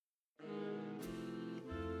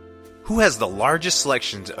Who has the largest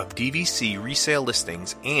selections of DVC resale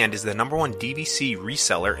listings and is the #1 DVC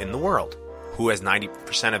reseller in the world? Who has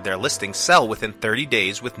 90% of their listings sell within 30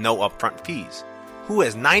 days with no upfront fees? Who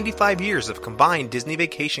has 95 years of combined Disney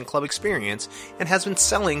Vacation Club experience and has been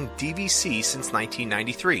selling DVC since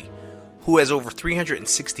 1993? Who has over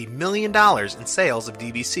 $360 million in sales of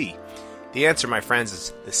DVC? The answer, my friends,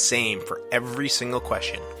 is the same for every single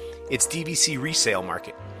question. It's DVC resale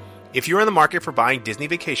market. If you're in the market for buying Disney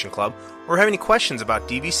Vacation Club or have any questions about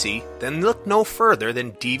DVC, then look no further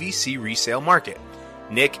than DVC Resale Market.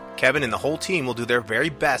 Nick, Kevin, and the whole team will do their very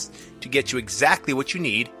best to get you exactly what you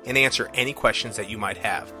need and answer any questions that you might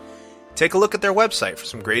have. Take a look at their website for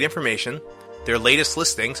some great information, their latest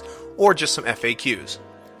listings, or just some FAQs.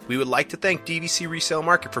 We would like to thank DVC Resale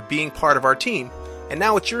Market for being part of our team, and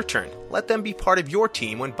now it's your turn. Let them be part of your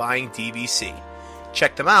team when buying DVC.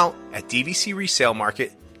 Check them out at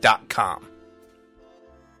dvcresalemarket.com.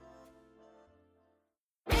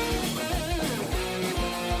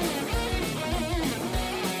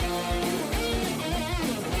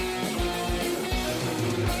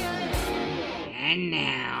 And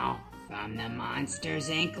now, from the Monsters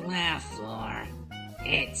Inc. laugh floor,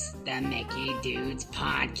 it's the Mickey Dudes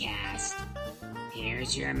Podcast.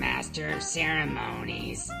 Here's your master of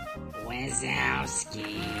ceremonies,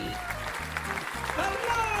 Wazowski.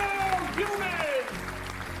 Hello, humans!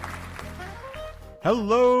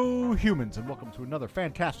 Hello, humans, and welcome to another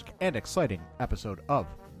fantastic and exciting episode of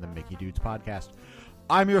the Mickey Dudes Podcast.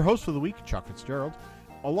 I'm your host for the week, Chuck Fitzgerald,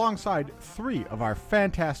 alongside three of our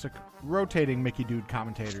fantastic rotating Mickey Dude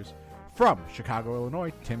commentators from Chicago,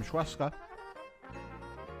 Illinois, Tim Schweska.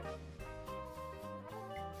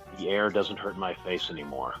 The air doesn't hurt my face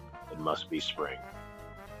anymore. It must be spring.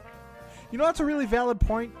 You know, that's a really valid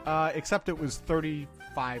point, except it was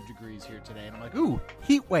 35 degrees here today, and I'm like, ooh,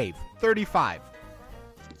 heat wave, 35.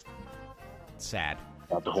 Sad.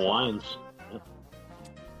 About the Hawaiians. Yeah.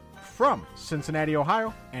 From Cincinnati,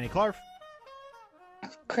 Ohio, Annie Clark.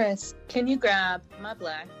 Chris, can you grab my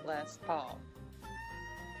black Les Paul?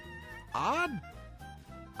 Odd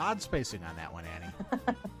spacing on that one, Annie.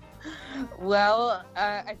 Well,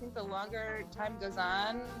 I think the longer time goes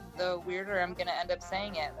on, the weirder I'm going to end up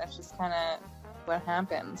saying it. That's just kind of what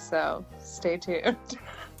happens, so stay tuned.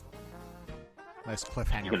 Nice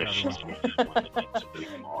cliffhanger. You're gonna shoot me. It's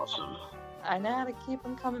awesome. I know how to keep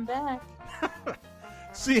them coming back.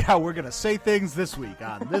 See how we're gonna say things this week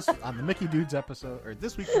on the Mickey Dudes episode, or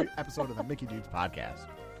this week's episode of the Mickey Dudes Podcast.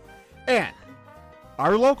 And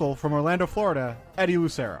our local from Orlando, Florida, Eddie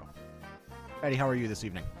Lucero. Eddie, how are you this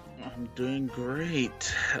evening? I'm doing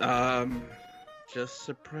great. Just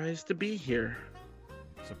surprised to be here.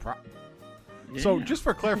 Surprise. Yeah. So, just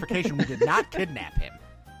for clarification, we did not kidnap him.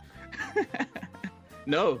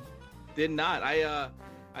 No, did not. I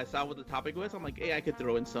saw what the topic was. I'm like, hey, I could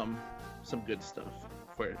throw in some good stuff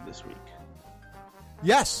for this week.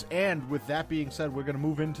 Yes, and with that being said, we're going to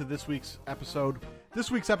move into this week's episode. This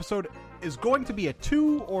week's episode is going to be a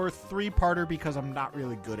 2 or 3-parter because I'm not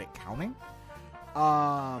really good at counting.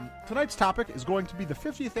 Tonight's topic is going to be the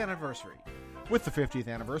 50th anniversary, with the 50th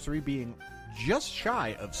anniversary being just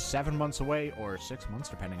shy of 7 months away, or 6 months,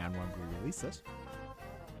 depending on when we release this.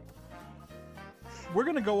 We're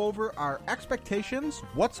going to go over our expectations,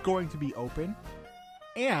 what's going to be open,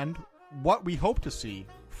 and what we hope to see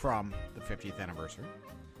from the 50th anniversary,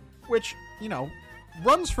 which, you know,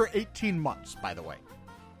 runs for 18 months, by the way.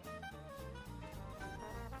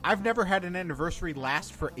 I've never had an anniversary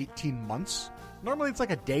last for 18 months. Normally it's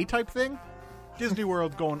like a day type thing. Disney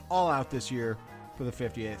World going all out this year for the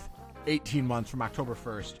 50th. 18 months from October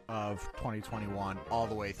 1st of 2021 all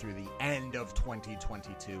the way through the end of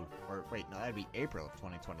 2022. Or wait, no, that'd be April of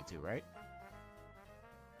 2022, right?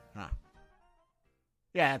 Huh.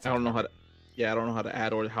 Yeah, that's I don't know how to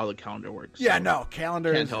add or how the calendar works. Yeah, so no,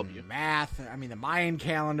 calendar can't is help you. Math. I mean, the Mayan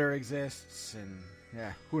calendar exists, and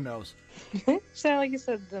yeah, who knows? Sound like you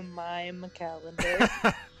said the mime calendar.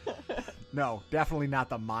 No, definitely not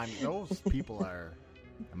the mime. Those people are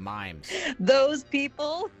mimes. Those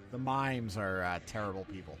people? The mimes are terrible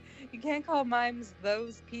people. You can't call mimes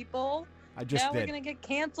those people. I just now did. We're going to get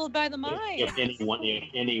canceled by the mimes. If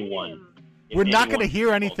anyone. We're not going to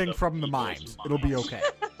hear anything from the mimes. It'll be okay.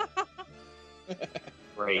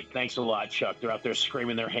 Great. Thanks a lot, Chuck. They're out there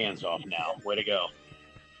screaming their hands off now. Way to go.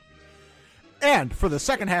 And for the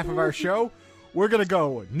second half of our show, we're going to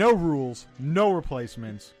go no rules, no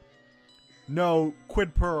replacements, no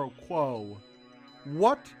quid pro quo.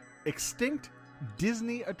 What extinct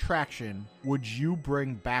Disney attraction would you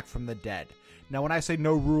bring back from the dead? Now, when I say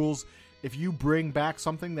no rules, if you bring back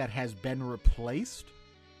something that has been replaced,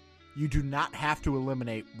 You do not have to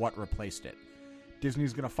eliminate what replaced it.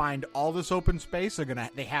 Disney's going to find all this open space.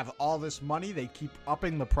 They have all this money. They keep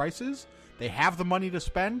upping the prices. They have the money to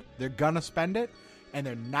spend. They're going to spend it, and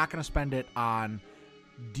they're not going to spend it on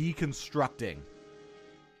deconstructing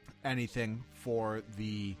anything for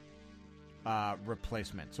the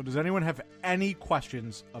replacement. So does anyone have any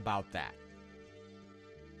questions about that?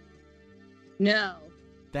 No.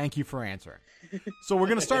 Thank you for answering. So we're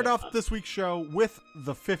going to start off this week's show with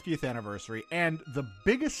the 50th anniversary, and the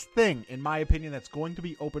biggest thing, in my opinion, that's going to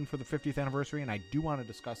be open for the 50th anniversary, and I do want to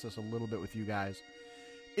discuss this a little bit with you guys,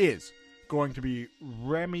 is going to be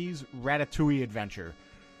Remy's Ratatouille Adventure.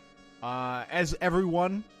 As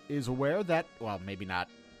everyone is aware that, well, maybe not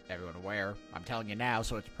everyone aware, I'm telling you now,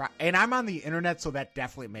 so it's and I'm on the internet, so that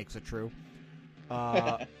definitely makes it true.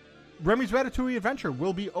 Remy's Ratatouille Adventure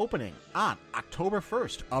will be opening on October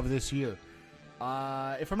 1st of this year.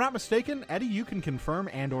 If I'm not mistaken, Eddie, you can confirm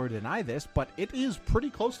and or deny this, but it is pretty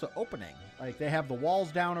close to opening. Like, they have the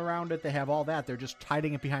walls down around it, they have all that. They're just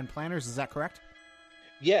hiding it behind planners. Is that correct?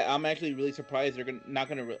 Yeah, I'm actually really surprised they're not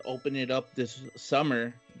going to open it up this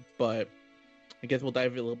summer, but I guess we'll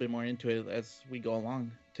dive a little bit more into it as we go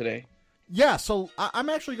along today. Yeah, so I'm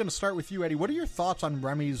actually going to start with you, Eddie. What are your thoughts on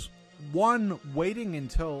Remy's, one, waiting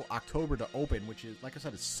until October to open, which is, like I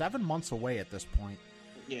said, is 7 months away at this point.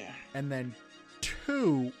 Yeah. And then,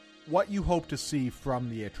 two, what you hope to see from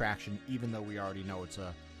the attraction, even though we already know it's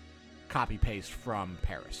a copy-paste from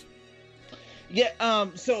Paris. Yeah,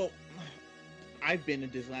 so I've been to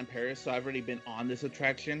Disneyland Paris, so I've already been on this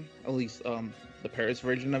attraction, at least the Paris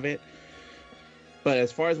version of it. But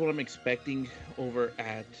as far as what I'm expecting over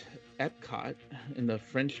at Epcot in the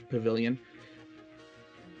French Pavilion,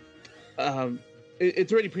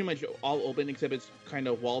 it's already pretty much all open, except it's kind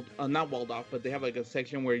of not walled off, but they have like a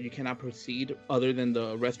section where you cannot proceed other than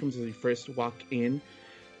the restrooms as you first walk in.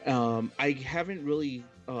 I haven't really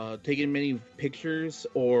taken many pictures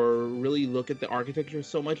or really look at the architecture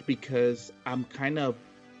so much because I'm kind of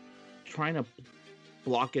trying to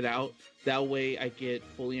block it out. That way I get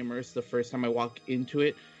fully immersed the first time I walk into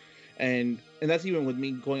it. And that's even with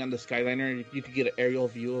me going on the Skyliner. You could get an aerial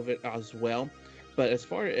view of it as well. But as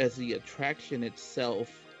far as the attraction itself,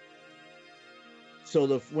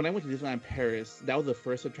 so when I went to Disneyland Paris, that was the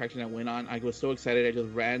first attraction I went on. I was so excited, I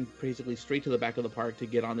just ran basically straight to the back of the park to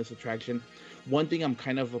get on this attraction. One thing I'm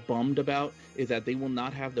kind of bummed about is that they will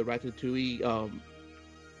not have the Ratatouille,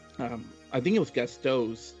 I think it was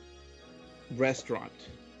Gaston's restaurant.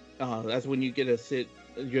 That's when you get to sit,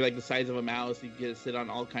 you're like the size of a mouse, you get to sit on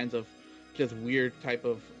all kinds of just weird type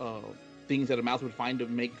of things that a mouse would find to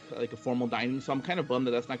make like a formal dining. So I'm kind of bummed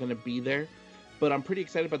that that's not going to be there. But I'm pretty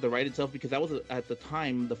excited about the ride itself because that was, at the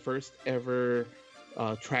time, the first ever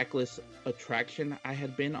trackless attraction I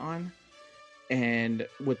had been on. And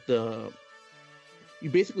with you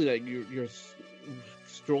basically like you're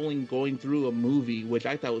strolling, going through a movie, which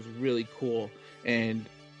I thought was really cool. And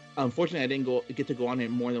unfortunately, I didn't get to go on it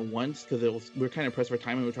more than once because we were kind of pressed for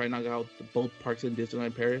time and we were trying to knock out both parks in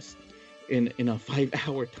Disneyland Paris in a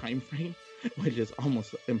 5-hour time frame, which is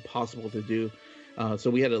almost impossible to do. So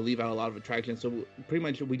we had to leave out a lot of attractions. So pretty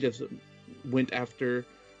much we just went after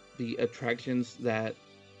the attractions that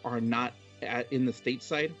are not in the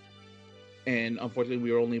stateside. And unfortunately,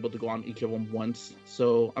 we were only able to go on each of them once.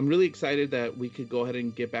 So I'm really excited that we could go ahead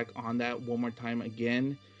and get back on that one more time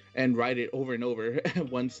again and ride it over and over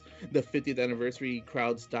once the 50th anniversary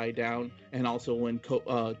crowds die down. And also when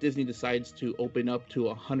Disney decides to open up to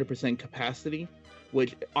 100% capacity.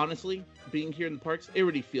 Which, honestly, being here in the parks, it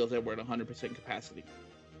already feels that we're at 100% capacity.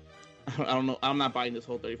 I don't know. I'm not buying this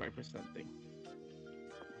whole 35% thing.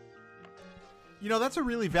 You know, that's a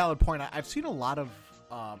really valid point. I've seen a lot of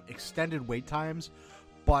extended wait times,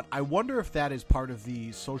 but I wonder if that is part of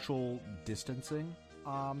the social distancing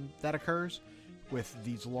that occurs with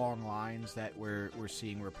these long lines that we're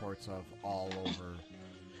seeing reports of all over.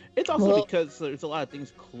 It's also because there's a lot of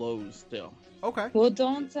things closed still. Okay. Well,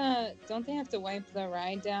 don't they have to wipe the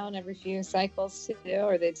ride down every few cycles too,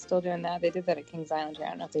 or are they still doing that? They did that at Kings Island here. I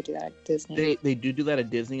don't know if they do that at Disney. They do that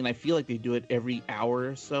at Disney, and I feel like they do it every hour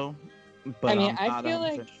or so. But I mean, I feel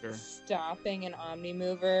like stopping an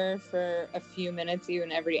Omnimover for a few minutes,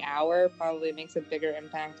 even every hour, probably makes a bigger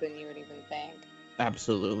impact than you would even think.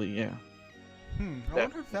 Absolutely, yeah. I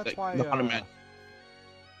wonder if that's why.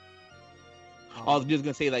 I was just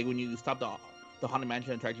gonna say, like, when you stop the Haunted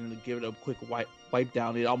Mansion attraction and give it a quick wipe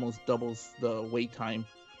down, it almost doubles the wait time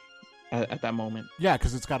at that moment. Yeah,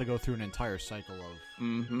 because it's got to go through an entire cycle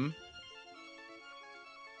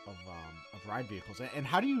of ride vehicles. And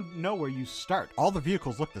how do you know where you start? All the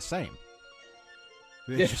vehicles look the same.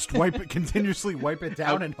 They just continuously wipe it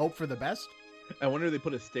down and hope for the best? I wonder if they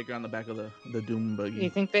put a sticker on the back of the Doom buggy. You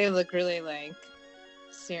think they look really like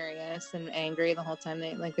serious and angry the whole time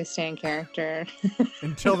they stay in character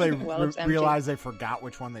Until they well, realize they forgot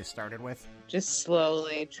which one they started with? Just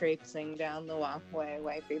slowly traipsing down the walkway,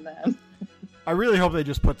 wiping them. I really hope they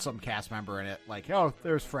just put some cast member in it. Like, oh,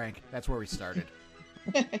 there's Frank. That's where we started.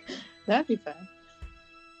 That'd be fun.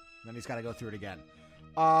 Then he's got to go through it again.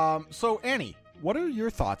 So, Annie, what are your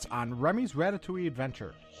thoughts on Remy's Ratatouille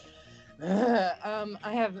adventure? I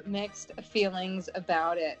have mixed feelings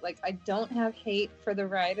about it. Like, I don't have hate for the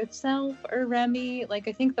ride itself or Remy. Like,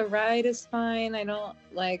 I think the ride is fine. I don't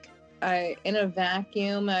in a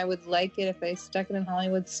vacuum, I would like it if they stuck it in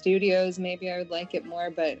Hollywood Studios. Maybe I would like it more,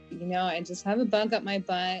 but I just have a bug up my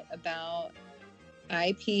butt about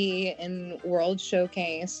IP and World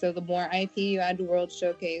Showcase. So the more IP you add to World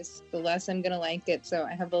Showcase, the less I'm gonna like it. So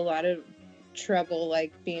I have a lot of trouble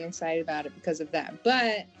being excited about it because of that.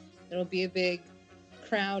 But it'll be a big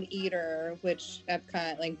crowd eater, which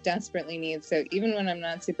Epcot desperately needs. So even when I'm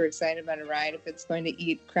not super excited about a ride, if it's going to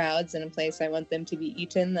eat crowds in a place I want them to be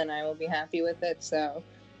eaten, then I will be happy with it. So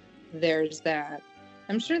there's that.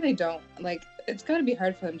 I'm sure they don't it's got to be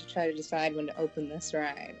hard for them to try to decide when to open this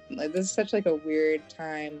ride. This is such a weird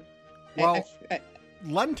time. Well,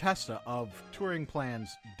 Len Testa of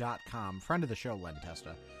touringplans.com, friend of the show, Len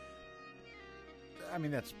Testa. I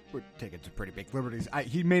mean, we're taking some pretty big liberties.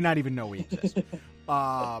 He may not even know we exist.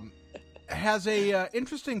 Has a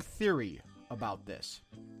interesting theory about this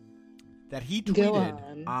that he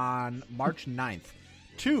tweeted on March 9th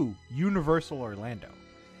to Universal Orlando.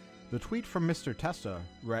 The tweet from Mr. Testa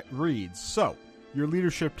reads, "So, your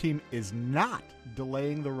leadership team is not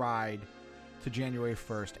delaying the ride to January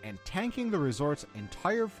 1st and tanking the resort's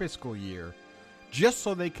entire fiscal year just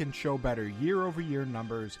so they can show better year-over-year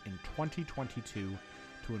numbers in 2022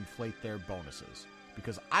 to inflate their bonuses.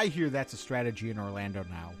 Because I hear that's a strategy in Orlando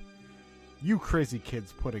now. You crazy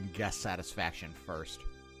kids putting guest satisfaction first."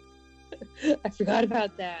 I forgot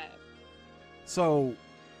about that. So,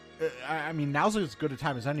 I mean, now's as good a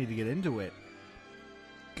time as any to get into it.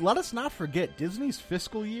 Let us not forget, Disney's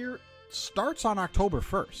fiscal year starts on October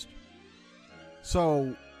 1st.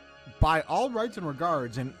 So, by all rights and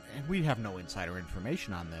regards, and we have no insider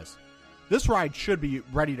information on this ride should be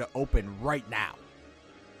ready to open right now.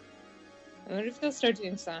 I wonder if they'll start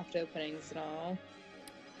doing soft openings at all.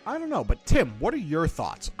 I don't know, but Tim, what are your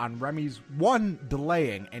thoughts on Remy's, 1,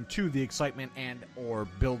 delaying, and 2, the excitement and or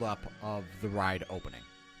build-up of the ride opening?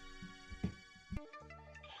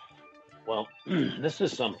 Well, this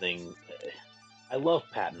is something... I love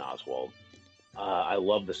Patton Oswalt. I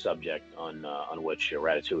love the subject on which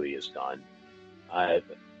Ratatouille is done.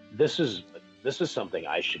 This is something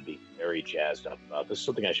I should be very jazzed up about. This is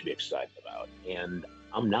something I should be excited about, and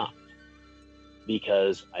I'm not,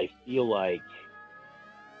 because I feel like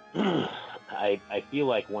I feel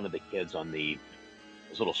like one of the kids on those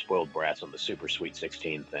little spoiled brats on the Super Sweet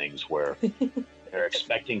 16 things, where they're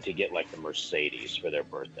expecting to get the Mercedes for their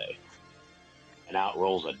birthday, and out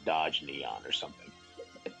rolls a Dodge Neon or something.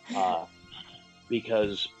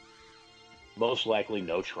 Because most likely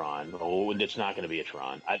no Tron. Oh, it's not going to be a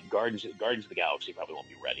Tron. Guardians of the Galaxy probably won't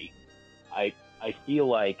be ready. I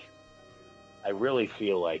really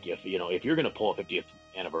feel like if you're going to pull a 50th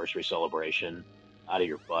anniversary celebration out of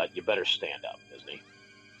your butt, you better stand up, Disney.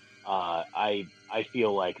 I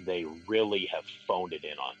feel like they really have phoned it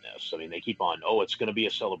in on this. I mean, they keep on, it's going to be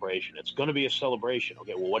a celebration. It's going to be a celebration.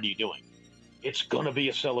 Okay, well, what are you doing? It's going to be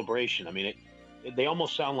a celebration. I mean, they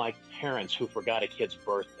almost sound like parents who forgot a kid's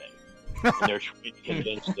birthday. And they're trying to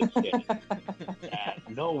convince the kid that,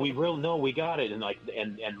 we got it.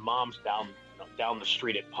 And mom's down the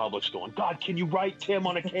street at Publix going, God, can you write Tim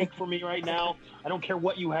on a cake for me right now? I don't care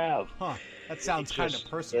what you have. Huh. That sounds kind of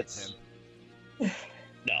personal, Tim.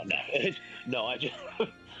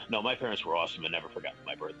 No, my parents were awesome and never forgot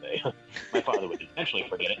my birthday. My father would eventually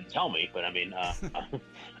forget it and tell me, but I mean,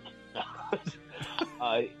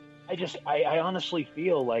 I honestly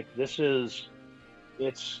feel like I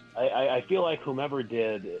feel like whomever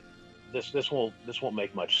did this won't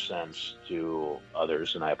make much sense to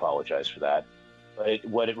others, and I apologize for that. But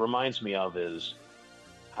what it reminds me of is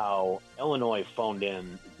how Illinois phoned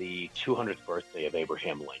in the 200th birthday of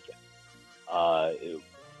Abraham Lincoln.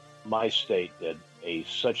 My state did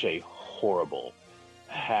such a horrible,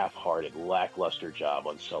 half-hearted, lackluster job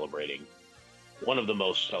on celebrating one of the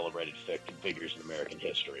most celebrated figures in American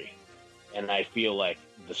history. And I feel like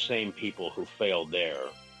the same people who failed there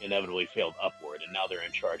inevitably failed upward, and now they're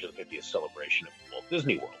in charge of the 50th celebration of Walt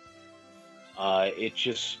Disney World.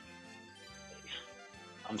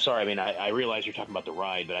 I'm sorry. I mean, I realize you're talking about the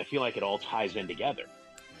ride, but I feel like it all ties in together.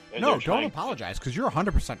 No, don't apologize, because you're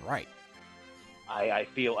 100% right. I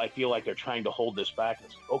feel like they're trying to hold this back.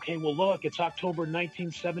 It's, okay, well, look, it's October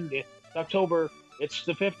 1970. It's October. It's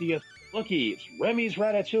the 50th. Looky, it's Remy's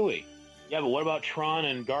Ratatouille. Yeah, but what about Tron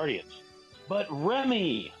and Guardians? But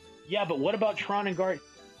Remy. Yeah, but what about Tron and Guardians?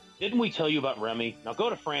 Didn't we tell you about Remy? Now go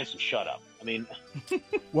to France and shut up. I mean...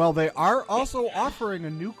 Well, they are also offering a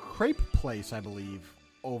new crepe place, I believe,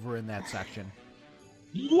 over in that section.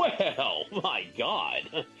 Well, my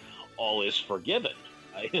God. All is forgiven.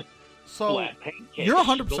 So, flat pancakes. You're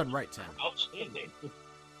 100% right, Tim. Outstanding.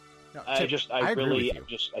 No, I Tim, just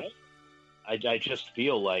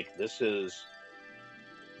feel like this is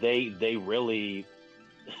they really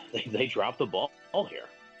they dropped the ball here.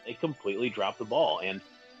 They completely dropped the ball, and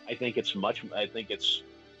I think it's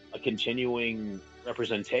a continuing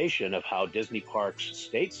representation of how Disney parks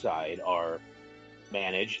stateside are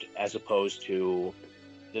managed as opposed to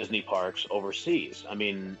Disney parks overseas. I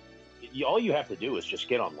mean, all you have to do is just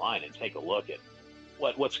get online and take a look at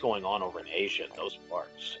what's going on over in Asia in those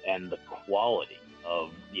parks and the quality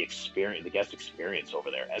of the experience, the guest experience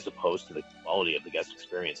over there, as opposed to the quality of the guest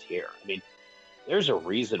experience here. I mean, there's a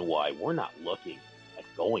reason why we're not looking at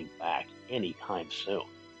going back anytime soon.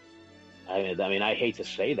 I mean, I hate to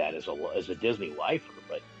say that as a Disney lifer,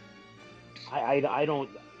 but I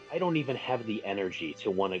don't even have the energy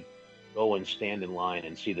to want to go and stand in line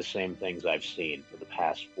and see the same things I've seen for the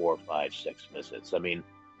past 4, 5, 6 visits. I mean,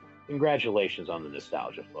 congratulations on the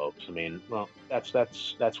nostalgia, folks. I mean, well, that's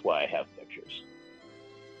why I have pictures.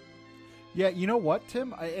 Yeah, you know what,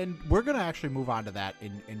 Tim? And we're going to actually move on to that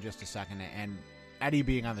in just a second. And Eddie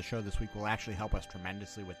being on the show this week will actually help us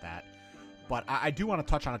tremendously with that. But I do want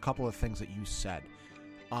to touch on a couple of things that you said.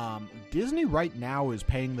 Disney right now is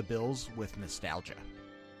paying the bills with nostalgia.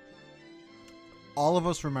 All of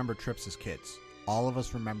us remember trips as kids. All of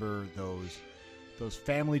us remember those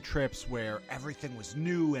family trips where everything was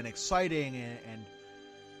new and exciting, and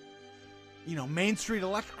you know, Main Street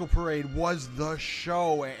Electrical Parade was the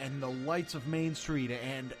show, and the lights of Main Street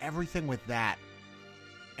and everything with that.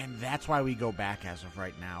 And that's why we go back as of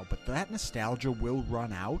right now. But that nostalgia will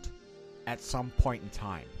run out at some point in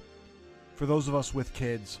time. For those of us with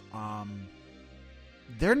kids,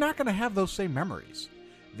 they're not going to have those same memories.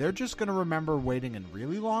 They're just going to remember waiting in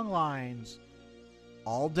really long lines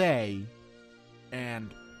all day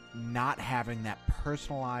and not having that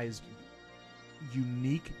personalized,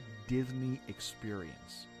 unique Disney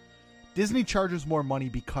experience. Disney charges more money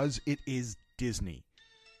because it is Disney.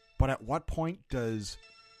 But at what point does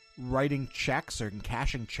writing checks or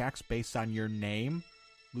cashing checks based on your name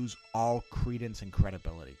lose all credence and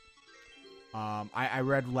credibility? I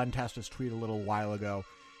read Len Testa's tweet a little while ago,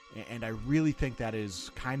 and I really think that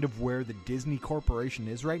is kind of where the Disney Corporation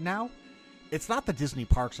is right now. It's not the Disney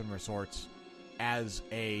Parks and Resorts as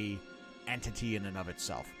a entity in and of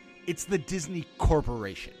itself. It's the Disney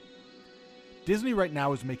Corporation. Disney right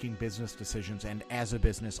now is making business decisions, and as a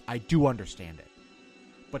business, I do understand it.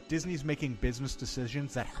 But Disney's making business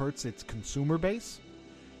decisions that hurts its consumer base,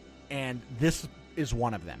 and this is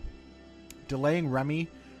one of them. Delaying Remy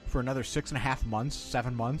for another 6.5 months,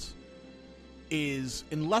 7 months, is,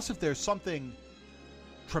 unless if there's something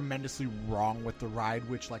tremendously wrong with the ride,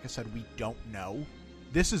 which, like I said, we don't know,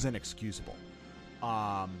 this is inexcusable.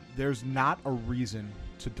 There's not a reason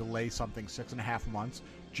to delay something 6.5 months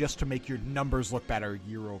just to make your numbers look better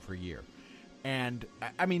year over year. And,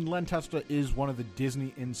 I mean, Len Testa is one of the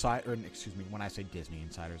Disney insider, excuse me, when I say Disney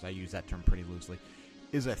insiders, I use that term pretty loosely,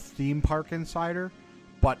 is a theme park insider.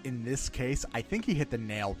 But in this case, I think he hit the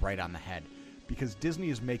nail right on the head, because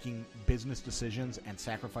Disney is making business decisions and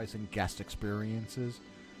sacrificing guest experiences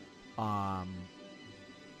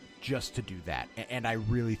just to do that. And I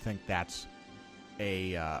really think that's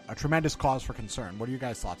a tremendous cause for concern. What are your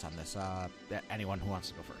guys' thoughts on this? Anyone who wants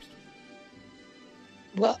to go first?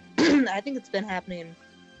 Well, I think it's been happening,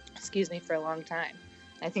 for a long time.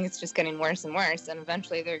 I think it's just getting worse and worse, and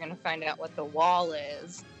eventually they're going to find out what the wall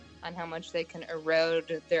is on how much they can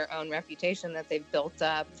erode their own reputation that they've built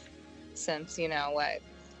up since,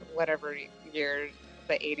 whatever year,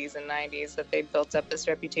 the 80s and 90s, that they built up this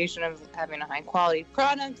reputation of having a high-quality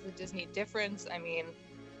product, the Disney difference. I mean,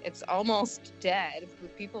 it's almost dead.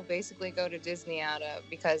 People basically go to Disney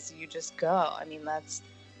because you just go. I mean, that's...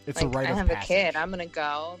 It's a rite of passage. I have a kid. I'm going to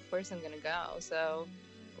go. Of course I'm going to go. So,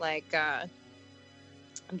 they can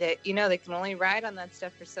only ride on that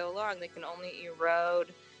stuff for so long. They can only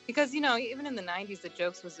erode... Because, even in the 90s, the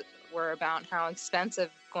jokes were about how expensive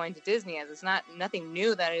going to Disney is. It's nothing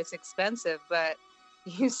new that it's expensive, but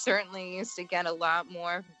you certainly used to get a lot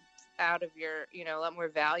more out of your, a lot more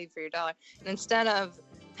value for your dollar. And instead of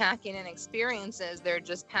packing in experiences, they're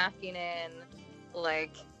just packing in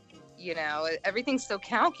like, everything's so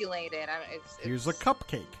calculated. Here's a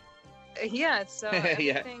cupcake. Yeah, it's so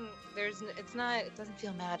everything. It doesn't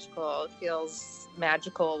feel magical. It feels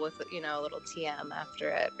magical with a little TM after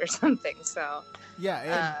it or something. So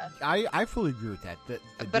yeah, I fully agree with that. The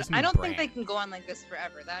but Disney I don't brand. think they can go on like this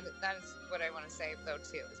forever. That is what I want to say though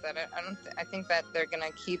too. Is that I think that they're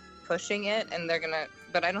gonna keep pushing it, and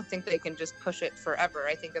but I don't think they can just push it forever.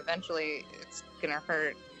 I think eventually it's gonna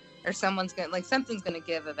hurt, or something's gonna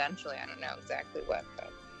give eventually. I don't know exactly what. But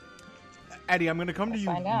Eddie, I'm going to come to you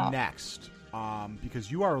out. next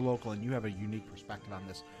because you are local and you have a unique perspective on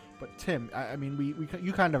this. But Tim, I mean,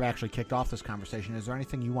 you kind of actually kicked off this conversation. Is there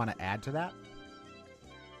anything you want to add to that?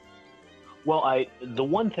 Well, the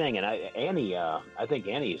one thing, and I think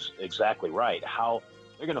Annie's exactly right. How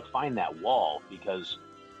they're going to find that wall, because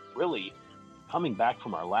really, coming back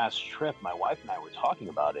from our last trip, my wife and I were talking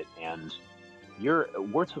about it, and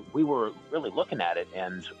we were really looking at it,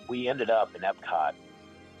 and we ended up in Epcot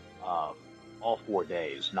all 4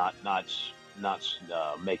 days, not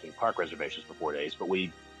making park reservations for 4 days, but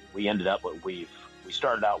we ended up, we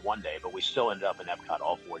started out one day, but we still ended up in Epcot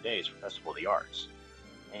all 4 days for Festival of the Arts.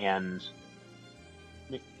 And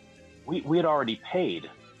we had already paid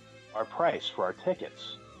our price for our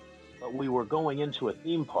tickets, but we were going into a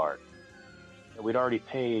theme park that we'd already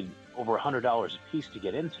paid over $100 a piece to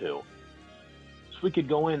get into, so we could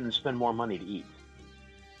go in and spend more money to eat.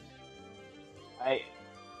 I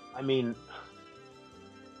mean,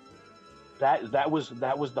 that was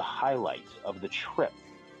the highlight of the trip.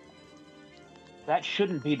 That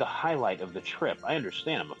shouldn't be the highlight of the trip. I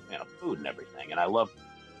understand I'm a fan of food and everything, and I love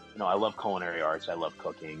culinary arts. I love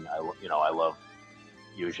cooking. I love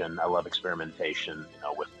fusion. I love experimentation,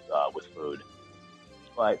 with food.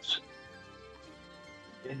 But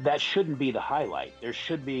that shouldn't be the highlight. There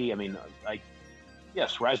should be.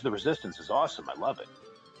 Yes, Rise of the Resistance is awesome. I love it.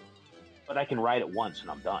 But I can ride it once and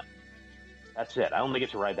I'm done. That's it. I only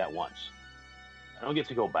get to ride that once. I don't get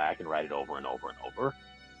to go back and ride it over and over and over.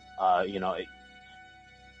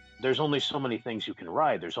 There's only so many things you can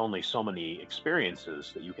ride. There's only so many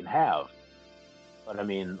experiences that you can have. But I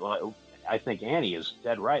think Annie is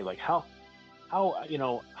dead right. Like how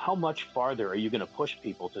much farther are you going to push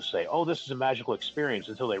people to say, oh, this is a magical experience,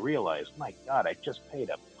 until they realize, my God, I just paid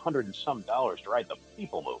 $100 and some to ride the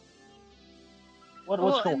People Mover.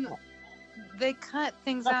 What's going on? They cut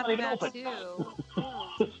things out of that too.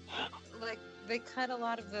 Like they cut a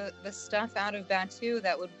lot of the stuff out of Batu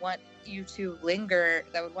that would want you to linger,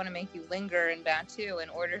 that would want to make you linger in Batu in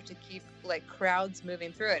order to keep like crowds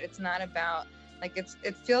moving through it. It's not about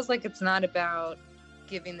it feels like it's not about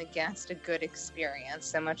giving the guest a good experience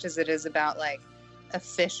so much as it is about like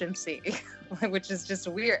efficiency, which is just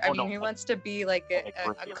weird. Who wants to be like a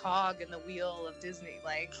cog in the wheel of Disney?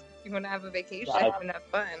 Like, you want to have a vacation and have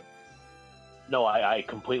fun. No, I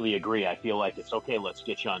completely agree. I feel like it's okay. Let's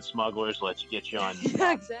get you on Smugglers. Let's get you on.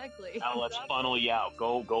 Yeah, exactly. Now let's funnel you out.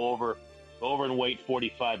 Go over and wait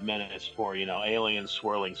 45 minutes for alien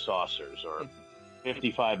swirling saucers, or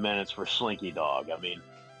 55 minutes for Slinky Dog.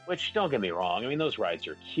 Which, don't get me wrong. Those rides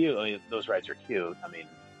are cute.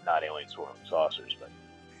 Not alien swirling saucers, but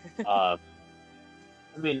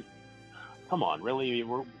come on, really?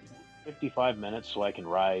 We're 55 minutes so I can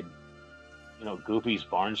ride, Goofy's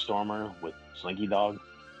Barnstormer with Slinky Dog.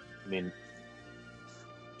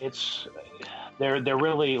 They're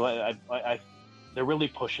really they're really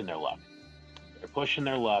pushing their luck. They're pushing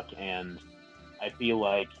their luck, and I feel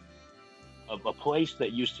like a place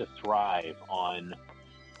that used to thrive on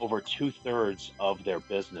over 2/3 of their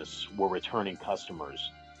business were returning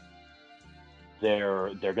customers.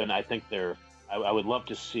 I would love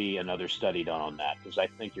to see another study done on that, because I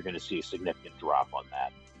think you're going to see a significant drop on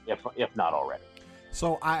that, if not already.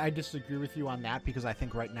 So I disagree with you on that, because I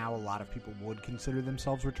think right now a lot of people would consider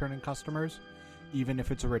themselves returning customers, even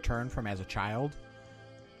if it's a return from as a child.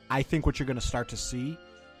 I think what you're going to start to see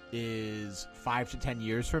is 5 to 10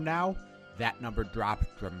 years from now, that number drop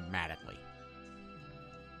dramatically.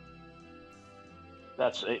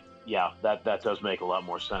 That's it. Yeah, that does make a lot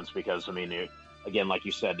more sense, because again, like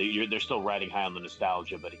you said, they're still riding high on the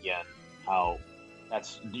nostalgia, but again,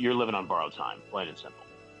 you're living on borrowed time, plain and simple.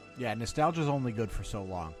 Yeah, nostalgia is only good for so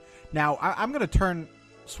long. Now, I'm going to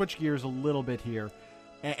switch gears a little bit here,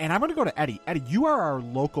 and I'm going to go to Eddie. Eddie, you are our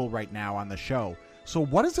local right now on the show. So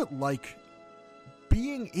what is it like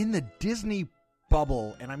being in the Disney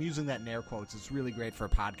bubble? And I'm using that in air quotes. It's really great for a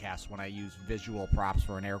podcast when I use visual props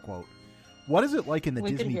for an air quote. What is it like in the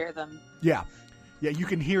Disney? We can hear them. Yeah, you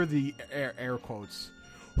can hear the air quotes.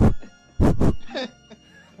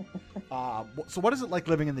 So what is it like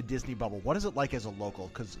living in the Disney bubble? What is it like as a local?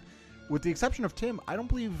 Because with the exception of Tim, I don't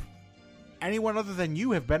believe anyone other than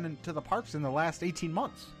you have been to the parks in the last 18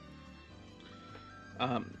 months.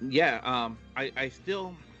 I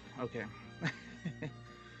still, okay.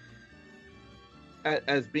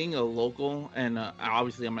 As being a local, and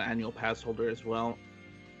obviously I'm an annual pass holder as well,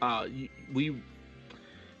 we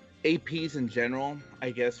APs in general,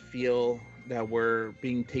 I guess, feel that we're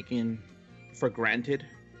being taken for granted,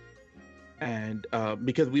 and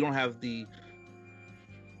because we don't have the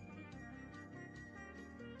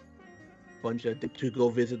bunch of to go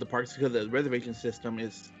visit the parks, because the reservation system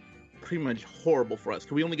is pretty much horrible for us,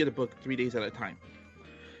 because we only get to book 3 days at a time.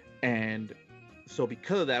 And so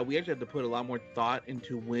because of that, we actually have to put a lot more thought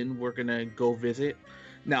into when we're gonna go visit.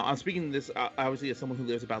 Now, I'm speaking this obviously as someone who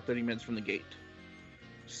lives about 30 minutes from the gate.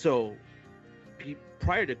 So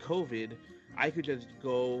prior to COVID, I could just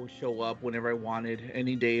go show up whenever I wanted,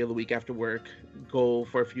 any day of the week after work, go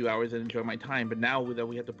for a few hours and enjoy my time. But now that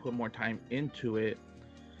we have to put more time into it,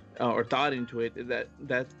 or thought into it,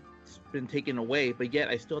 that's been taken away. But yet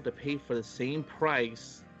I still have to pay for the same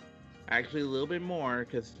price, actually a little bit more,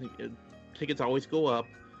 because tickets always go up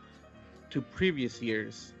to previous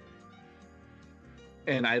years,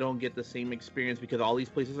 and I don't get the same experience because all these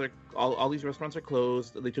places are all these restaurants are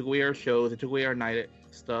closed. They took away our shows, they took away our night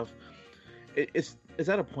stuff. It's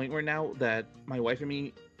at a point where now that my wife and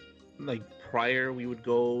me, like prior, we would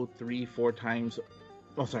go 3-4 times.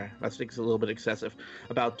 Oh, sorry, that's a little bit excessive.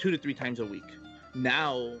 About 2 to 3 times a week.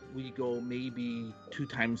 Now we go maybe 2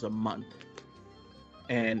 times a month.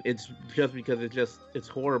 And it's just because it's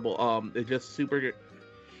horrible. It's just super.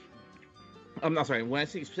 I'm not sorry. When I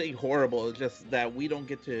say horrible, it's just that we don't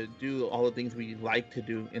get to do all the things we like to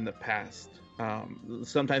do in the past.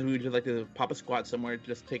 Sometimes we would just like to pop a squat somewhere,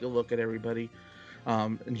 just take a look at everybody,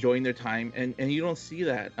 enjoying their time, and you don't see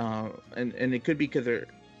that. And it could be because they're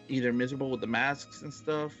either miserable with the masks and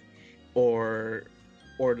stuff, or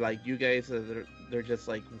like you guys, they're just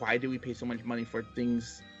like, why do we pay so much money for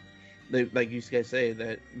things? Like you guys say,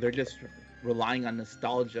 that they're just relying on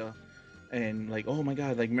nostalgia and like, oh my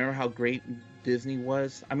god, like remember how great Disney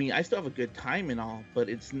was? I mean, I still have a good time and all, but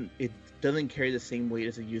it doesn't carry the same weight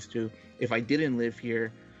as it used to. If I didn't live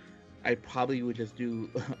here, I probably would just do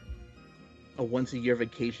a once a year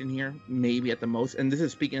vacation here, maybe at the most. And this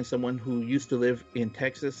is speaking as someone who used to live in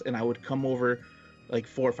Texas, and I would come over like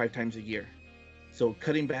 4 or 5 times a year. So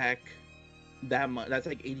cutting back that much, that's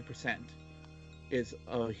like 80%. Is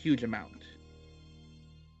a huge amount.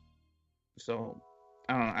 So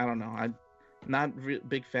I don't know. I'm not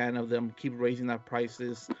big fan of them keep raising the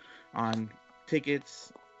prices on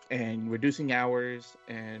tickets and reducing hours.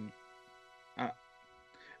 And I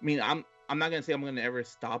mean, I'm not gonna say I'm gonna ever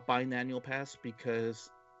stop buying the annual pass, because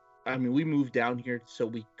I mean, we moved down here so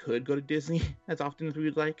we could go to Disney as often as we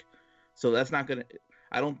would like. So that's not gonna.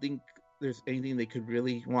 I don't think there's anything they could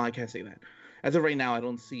really. Well, I can't say that. As of right now, I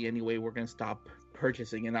don't see any way we're gonna stop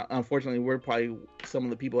purchasing, and unfortunately we're probably some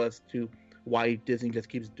of the people as to why Disney just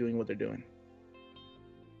keeps doing what they're doing.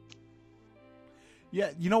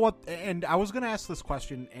 Yeah, you know what, and I was going to ask this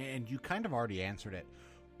question, and you kind of already answered it,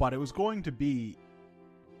 but it was going to be,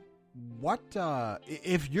 what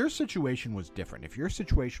if your situation was different, if your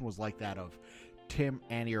situation was like that of Tim,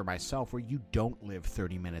 Annie, or myself, where you don't live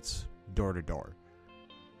 30 minutes door to door,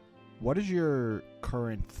 what is your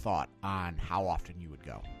current thought on how often you would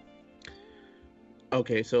go?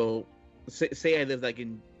 Okay, so say I live like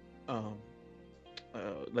in,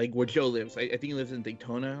 like where Joe lives. I think he lives in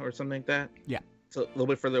Daytona or something like that. Yeah. So a little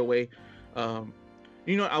bit further away.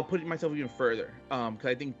 You know, I'll put myself even further. Because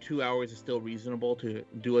I think 2 hours is still reasonable to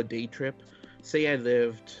do a day trip. Say I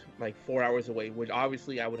lived like 4 hours away, which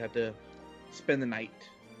obviously I would have to spend the night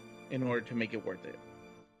in order to make it worth it.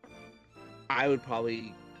 I would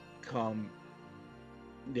probably come,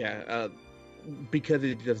 because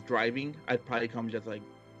it's just driving, I'd probably come just like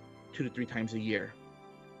 2 to 3 times a year.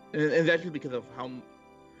 And that's just because of how,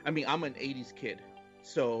 I mean, I'm an 80s kid.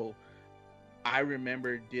 So I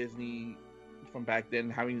remember Disney from back then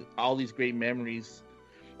having all these great memories.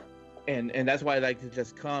 And that's why I like to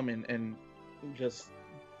just come and just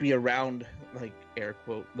be around, like, air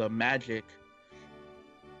quote, the magic.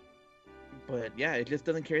 But yeah, it just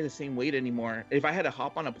doesn't carry the same weight anymore. If I had to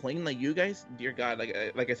hop on a plane like you guys, dear God,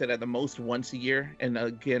 like I said, at the most once a year, and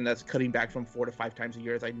again, that's cutting back from 4 to 5 times a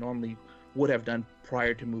year as I normally would have done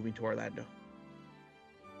prior to moving to Orlando.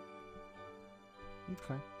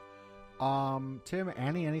 Okay. Tim,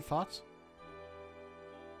 Annie, any thoughts?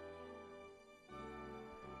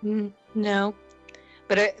 No,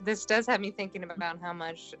 But this does have me thinking about how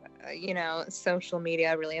much, social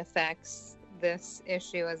media really affects this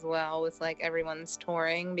issue as well with like everyone's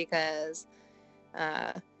touring because,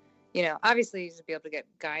 obviously you should be able to get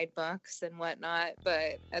guidebooks and whatnot.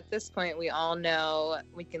 But at this point, we all know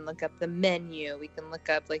we can look up the menu. We can look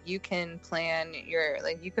up, like, you can plan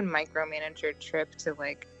you can micromanage your trip to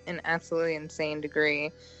like an absolutely insane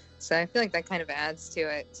degree. So I feel like that kind of adds to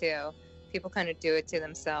it too. People kind of do it to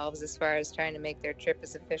themselves as far as trying to make their trip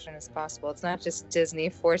as efficient as possible. It's not just Disney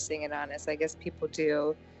forcing it on us. I guess people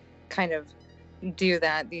do kind of do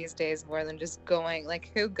that these days more than just going.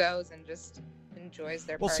 Like, who goes and just enjoys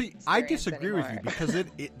their park experience I disagree anymore? with you because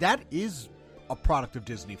that is a product of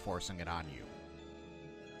Disney forcing it on you.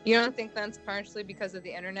 You don't think that's partially because of the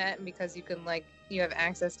internet and because you can, you have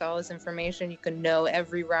access to all this information? You can know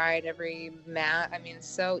every ride, every map. I mean, it's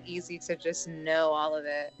so easy to just know all of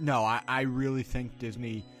it. No, I really think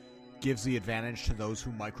Disney gives the advantage to those who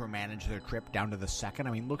micromanage their trip down to the second. I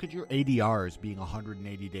mean, look at your ADRs being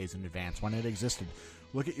 180 days in advance when it existed.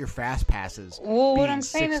 Look at your fast passes Well, being what I'm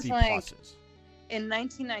saying 60 is, like, pluses. in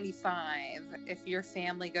 1995, if your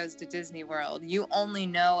family goes to Disney World, you only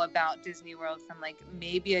know about Disney World from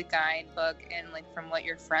maybe a guidebook and from what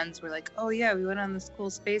your friends were like, oh yeah, we went on this cool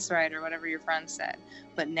space ride or whatever your friends said.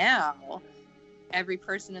 But now every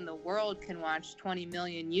person in the world can watch 20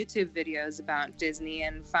 million YouTube videos about Disney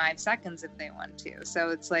in 5 seconds if they want to. So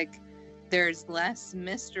it's there's less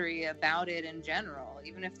mystery about it in general,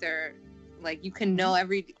 even if they're you can know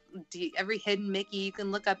every hidden Mickey. You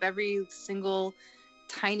can look up every single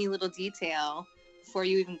tiny little detail before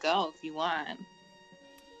you even go if you want.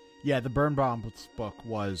 Yeah, the Birnbaum's book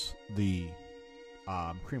was the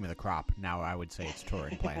cream of the crop. Now I would say it's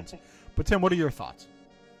touring plans. But Tim, what are your thoughts?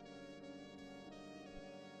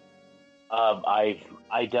 I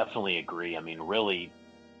definitely agree. I mean, really,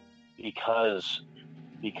 because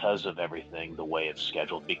of everything, the way it's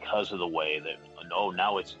scheduled, because of the way that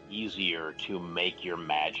now it's easier to make your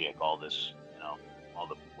magic, all this, all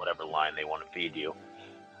the whatever line they want to feed you.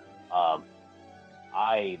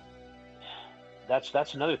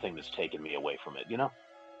 That's another thing that's taken me away from it.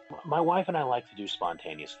 My wife and I like to do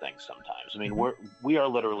spontaneous things sometimes. I mean, we are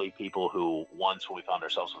literally people who once, when we found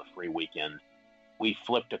ourselves with a free weekend, we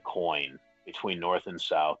flipped a coin between north and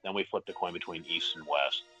south, then we flipped a coin between east and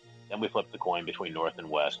west, then we flipped the coin between north and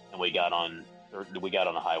west, and we got on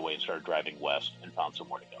the highway and started driving west and found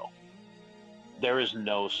somewhere to go. There is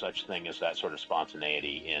no such thing as that sort of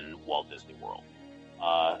spontaneity in Walt Disney World.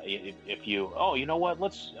 If you you know what?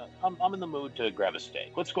 I'm in the mood to grab a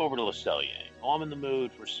steak. Let's go over to Le Cellier. Oh, I'm in the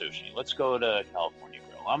mood for sushi. Let's go to California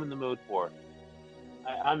Grill. I'm in the mood for.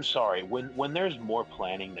 I'm sorry. When there's more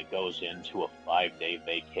planning that goes into a 5-day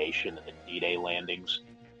vacation and the D-Day landings,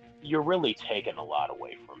 you're really taking a lot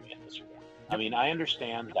away from me at this point. I mean, I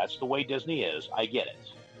understand that's the way Disney is. I get it,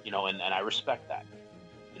 and I respect that.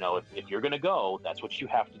 If you're going to go, that's what you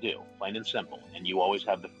have to do, plain and simple. And you always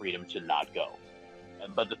have the freedom to not go.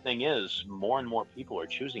 But the thing is, more and more people are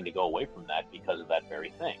choosing to go away from that because of that very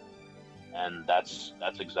thing. And that's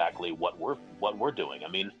exactly what we're doing. I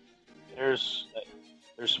mean, we're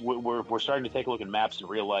starting to take a look at maps and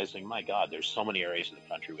realizing, my God, there's so many areas of the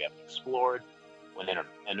country we haven't explored. When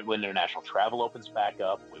international travel opens back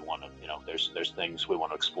up, we want to, there's things we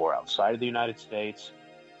want to explore outside of the United States,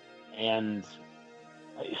 and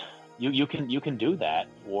you can do that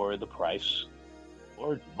for the price,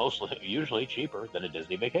 or usually cheaper than a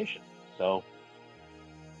Disney vacation. So,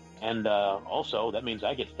 and also that means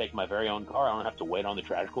I get to take my very own car. I don't have to wait on the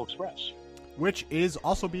Tragical Express, which is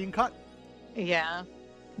also being cut. Yeah.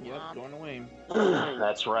 Yep, going away.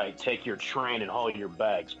 That's right. Take your train and haul your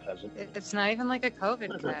bags, peasant. It's not even like a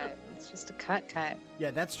COVID cut. It's just a cut.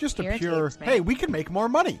 Yeah, that's just a pure, hey, we can make more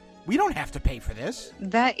money. We don't have to pay for this.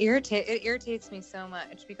 It irritates me so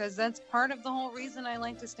much because that's part of the whole reason I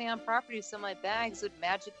like to stay on property, so my bags would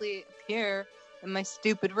magically appear in my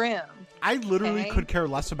stupid room. I literally could care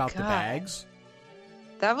less about the bags.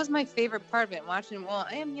 That was my favorite part of it, watching. Well,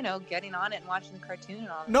 I am, getting on it and watching the cartoon and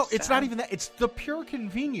all that. No, it's not even that. It's the pure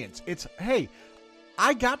convenience. It's, hey,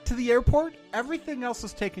 I got to the airport. Everything else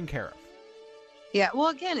is taken care of. Yeah, well,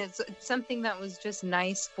 again, it's something that was just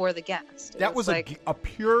nice for the guest. That was a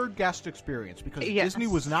pure guest experience because Disney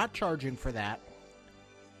was not charging for that.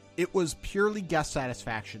 It was purely guest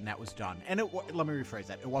satisfaction that was done. And let me rephrase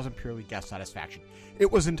that. It wasn't purely guest satisfaction.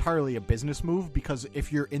 It was entirely a business move because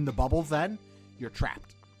if you're in the bubble then, you're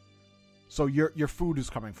trapped. So your food is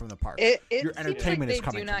coming from the park. It Your seems entertainment like is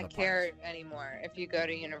coming they do from not the care anymore if you go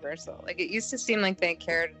to Universal. Like, it used to seem like they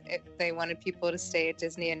cared if they wanted people to stay at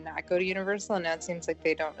Disney and not go to Universal, and now it seems like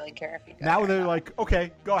they don't really care if you go. Now there or they're not. like,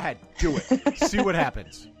 okay, go ahead, do it. See what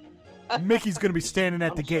happens. Mickey's going to be standing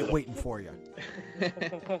at the gate waiting for you.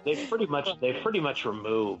 They've pretty much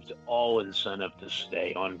removed all incentive to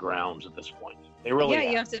stay on grounds at this point. They really yeah,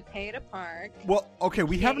 have. you have to pay to park. Well, okay,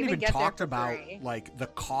 we Can't haven't even even get there talked for about free. like the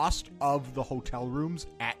cost of the hotel rooms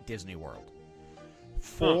at Disney World.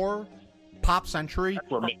 For Pop Century, That's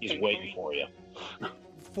where Mickey's waiting for you.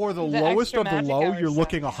 for the The lowest extra of the magic low, hours you're sound,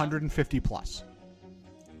 looking yeah. 150 plus.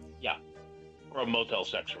 Yeah, or a Motel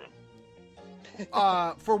 6 room.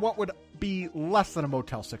 For what would be less than a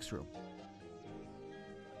Motel 6 room.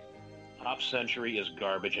 Pop Century is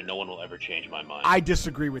garbage, and no one will ever change my mind. I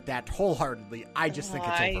disagree with that wholeheartedly. I just think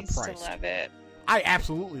I it's used to overpriced. love it. I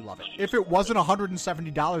absolutely love it. If it wasn't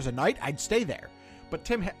 $170 a night, I'd stay there. But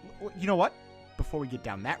Tim, you know what? Before we get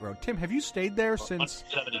down that road, Tim, have you stayed there since?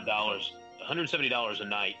 $170 a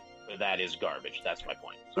night. That is garbage. That's my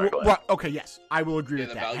point. Sorry, go ahead. Well, okay, yes, I will agree Yeah, with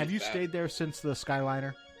the that. value's Have you bad. stayed there since the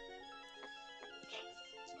Skyliner?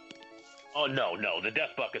 Oh no, the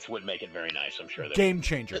death buckets would make it very nice. I'm sure. Game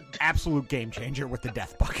changer, absolute game changer with the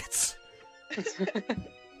death buckets.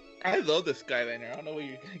 I love the Skyliner. I don't know why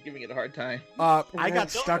you're giving it a hard time. I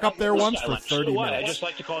got stuck up there once for 30 I minutes. just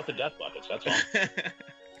like to call it the death buckets. That's all.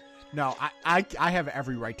 No, I have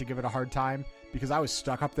every right to give it a hard time because I was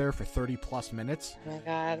stuck up there for 30 plus minutes. Oh my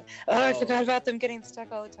god. Oh, I forgot about them getting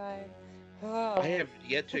stuck all the time. Oh. I have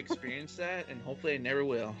yet to experience that, and hopefully I never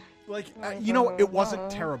will. Like, it wasn't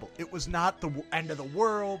terrible. It was not the end of the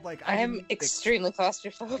world. Like, I am didn't extremely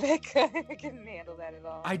claustrophobic. I couldn't handle that at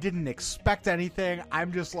all. I didn't expect anything.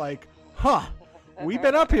 I'm just like, huh, we've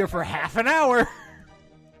been up here for half an hour.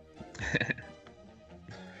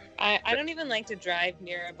 I don't even like to drive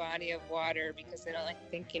near a body of water because I don't like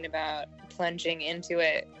thinking about plunging into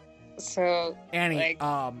it. So, Annie,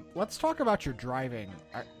 like, let's talk about your driving.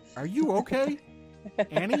 Are you okay?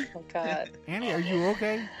 Annie? oh god. Annie, are you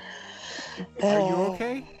okay? Are you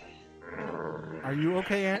okay? Are you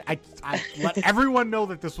okay, Annie? I let everyone know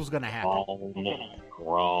that this was going to happen.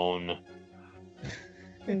 Groan.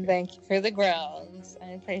 Thank you for the groans. I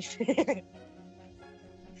appreciate it.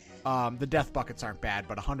 The death buckets aren't bad,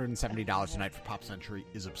 but $170 a night for Pop Century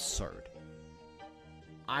is absurd.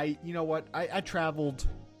 You know what? I traveled,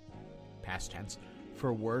 past tense,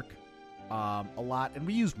 for work a lot, and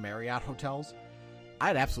we used Marriott hotels.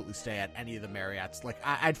 I'd absolutely stay at any of the Marriotts. Like,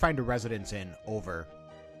 I'd find a Residence Inn over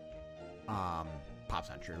Pop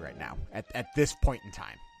Century right now, at this point in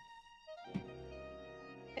time.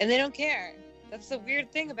 And they don't care. That's the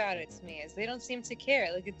weird thing about it to me, is they don't seem to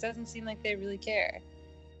care. Like, it doesn't seem like they really care.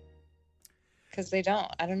 Because they don't.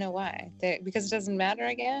 I don't know why. Because it doesn't matter,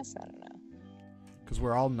 I guess? I don't know. Because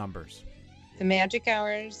we're all numbers. The magic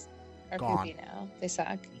hours are Gone. poopy now. They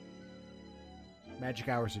suck. Magic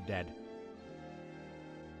hours are dead.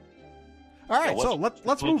 All right, Yeah, so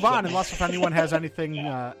let's move on, unless if anyone has anything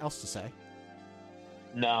else to say.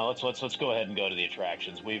 No, let's go ahead and go to the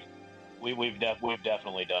attractions. We've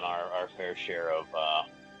definitely done our fair share of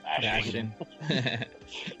action.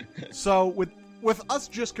 So with us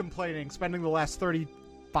just complaining, spending the last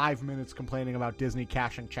 35 minutes complaining about Disney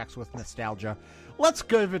cashing checks with nostalgia, let's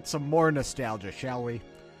give it some more nostalgia, shall we?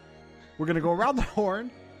 We're going to go around the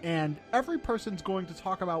horn, and every person's going to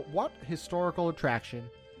talk about what historical attraction,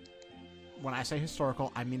 when I say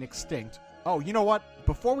historical, I mean extinct. Oh, you know what?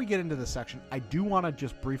 Before we get into this section, I do want to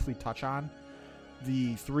just briefly touch on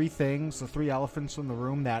the three elephants in the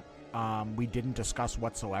room that we didn't discuss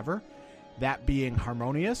whatsoever. That being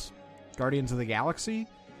Harmonious, Guardians of the Galaxy,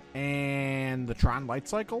 and the Tron Light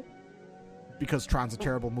Cycle, because Tron's a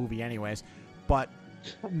terrible movie anyways. But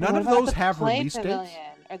none of those have release dates.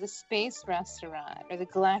 Or the Space Restaurant, or the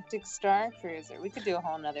Galactic Star Cruiser. We could do a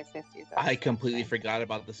whole nother 50th. I completely forgot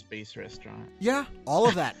about the space restaurant. Yeah, all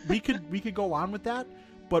of that. We could go on with that,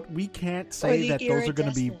 but we can't say that those are going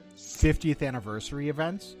to be 50th anniversary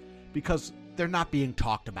events because they're not being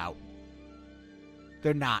talked about.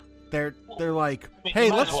 They're not. They're like,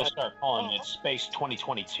 hey, might let's as well start calling it Space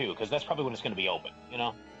 2022 because that's probably when it's going to be open. You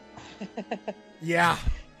know. Yeah.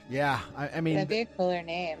 I mean, That'd be a cooler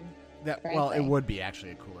name. Well, it would be actually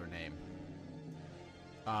a cooler name.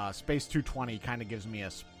 Space 220 kind of gives me a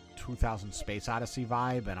 2000 Space Odyssey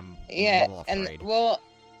vibe, and I'm a little afraid. And well,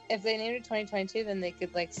 if they named it 2022, then they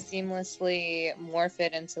could like seamlessly morph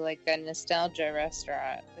it into like a nostalgia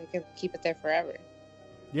restaurant. They could keep it there forever.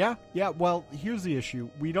 Yeah. Well, here's the issue: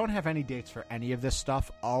 we don't have any dates for any of this stuff.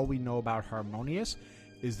 All we know about Harmonious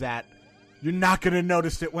is that You're not going to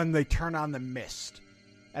notice it when they turn on the mist.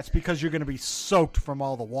 That's because you're going to be soaked from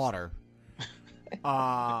all the water.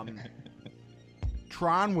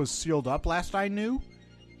 Tron was sealed up last I knew,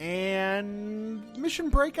 and Mission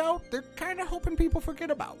Breakout, they're kind of hoping people forget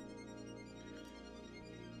about.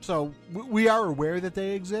 So we are aware that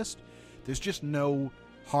they exist. There's just no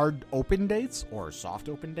hard open dates or soft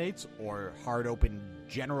open dates or hard open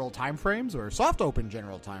general timeframes or soft open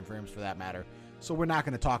general timeframes for that matter. So we're not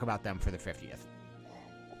going to talk about them for the 50th.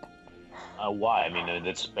 Why? I mean,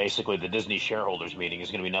 it's basically the Disney shareholders meeting is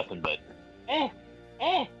going to be nothing but I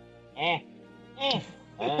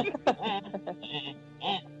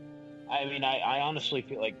mean, I honestly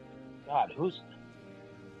feel like, God, who's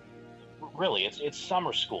really? It's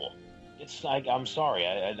summer school. It's like, I'm sorry,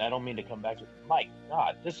 I don't mean to come back to my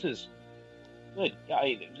God. This is good.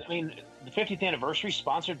 I mean, the 50th anniversary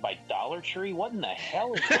sponsored by Dollar Tree. What in the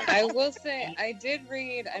hell is going on? I will say, I did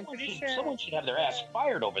read. I'm pretty sure someone should have their ass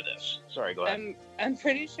fired over this. Sorry, go ahead. I'm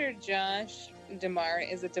pretty sure Josh Demario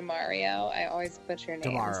is it Demario? I always butcher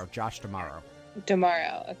names. Josh Demario.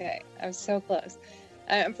 Demario. Okay, I was so close.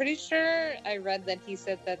 I'm pretty sure I read that he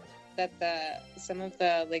said that some of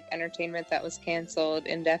the like entertainment that was canceled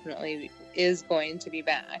indefinitely is going to be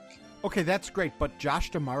back. Okay, that's great, but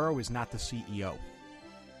Josh D'Amaro is not the CEO.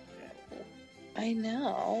 I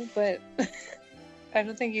know, but I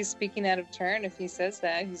don't think he's speaking out of turn if he says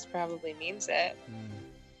that. He probably means it.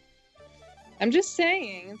 I'm just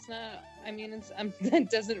saying, it's not. I mean, that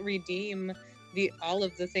doesn't redeem all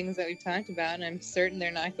of the things that we've talked about, and I'm certain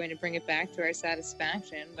they're not going to bring it back to our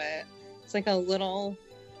satisfaction. But it's like a little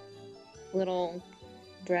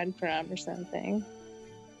breadcrumb or something.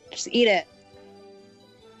 Just eat it.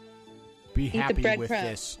 Be Eat the happy with breadcrumb.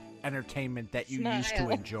 this entertainment that you Smile. used to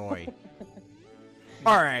enjoy.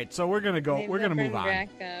 All right, so we're gonna go. Maybe We're gonna they'll move on. bring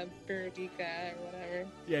back Birdika or whatever.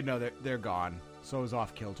 Yeah, no, they're gone. So is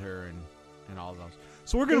Off Kilter and all of those.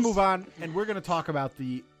 So we're gonna move on, and we're gonna talk about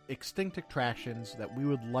the extinct attractions that we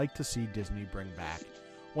would like to see Disney bring back.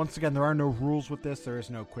 Once again, there are no rules with this. There is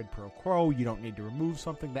no quid pro quo. You don't need to remove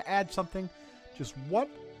something to add something. Just what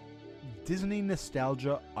Disney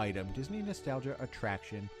nostalgia item, Disney nostalgia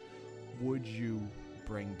attraction would you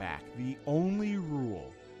bring back? The only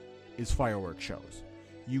rule is fireworks shows.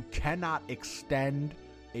 You cannot extend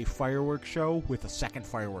a fireworks show with a second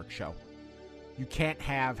fireworks show. You can't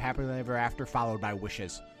have Happily Ever After followed by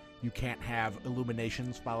Wishes. You can't have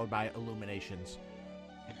Illuminations followed by Illuminations.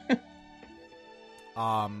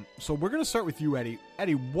 So we're going to start with you, Eddie.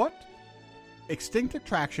 Eddie, what extinct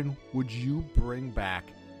attraction would you bring back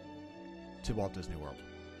to Walt Disney World?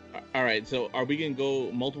 All right, so are we gonna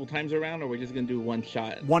go multiple times around, or we're just gonna do one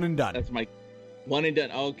shot? One and done. That's my one and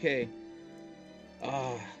done. Okay.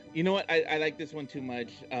 You know what? I like this one too much.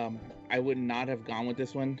 I would not have gone with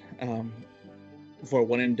this one for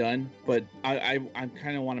one and done, but I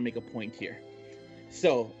kind of want to make a point here.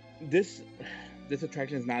 So this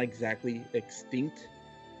attraction is not exactly extinct.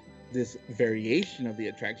 This variation of the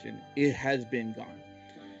attraction, it has been gone.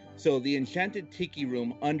 So the Enchanted Tiki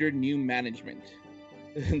Room under new management.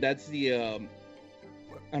 That's the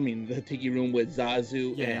Tiki Room with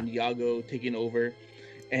Zazu and Iago taking over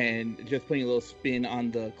and just putting a little spin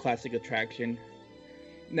on the classic attraction.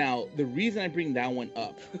 Now, the reason I bring that one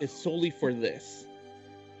up is solely for this.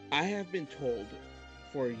 I have been told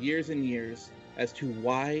for years and years as to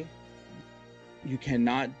why you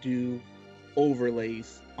cannot do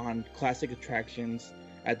overlays on classic attractions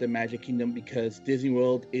at the Magic Kingdom, because Disney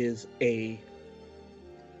World is a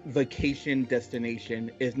vacation destination,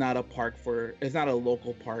 is not a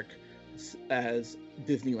local park as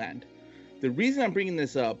Disneyland. The reason I'm bringing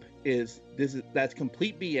this up is that's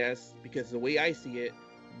complete BS, because the way I see it,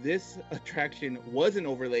 this attraction was an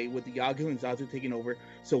overlay with the Yagu and Zazu taking over.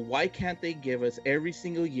 So why can't they give us every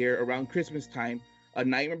single year around Christmas time a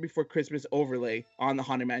Nightmare Before Christmas overlay on the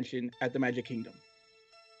Haunted Mansion at the Magic Kingdom?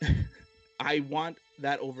 I want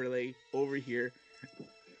that overlay over here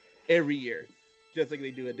every year, just like they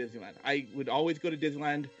do at Disneyland. I would always go to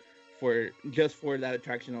Disneyland for that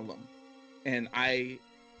attraction alone, and I'm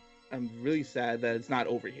really sad that it's not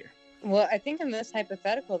over here. Well, I think in this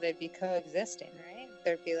hypothetical, they'd be coexisting, right?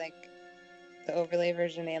 There'd be like the overlay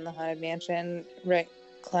version and the Haunted Mansion, right?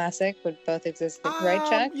 Classic would both exist, right,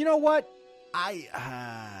 Chuck? You know what?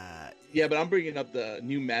 Yeah, but I'm bringing up the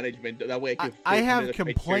new management. That way I have the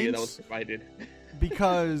criteria complaints that was provided.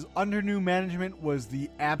 because under new management was the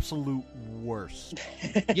absolute worst.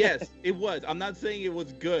 Yes, it was. I'm not saying it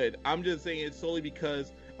was good. I'm just saying it solely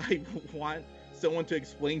because I want someone to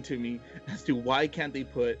explain to me as to why can't they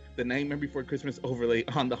put the Nightmare Before Christmas overlay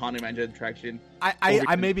on the Haunted Mansion attraction.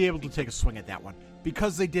 I may be able to take a swing at that one.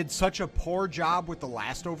 Because they did such a poor job with the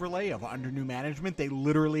last overlay of under new management, they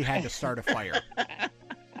literally had to start a fire.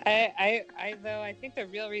 I think the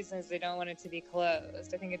real reason is they don't want it to be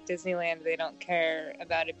closed. I think at Disneyland they don't care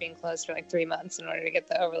about it being closed for like 3 months in order to get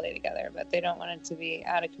the overlay together, but they don't want it to be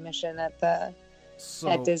out of commission at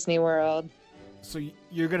Disney World. So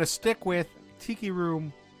you're gonna stick with Tiki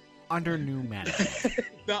Room under new management.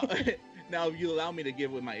 Now you allow me to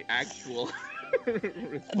give with my actual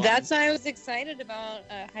response. That's why I was excited about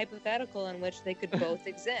a hypothetical in which they could both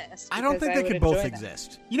exist. I don't think they could both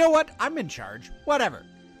exist. You know what? I'm in charge. Whatever.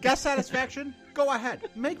 Guest satisfaction? Go ahead.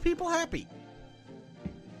 Make people happy.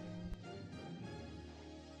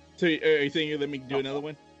 So are you saying you let me do another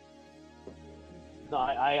one? No,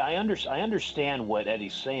 I understand what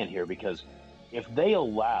Eddie's saying here, because if they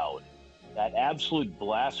allowed that absolute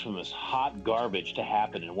blasphemous hot garbage to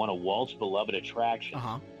happen in one of Walt's beloved attractions,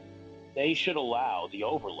 they should allow the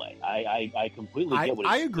overlay. I completely get what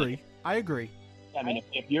he's saying. I agree. I mean,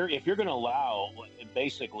 if you're going to allow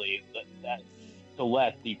basically that to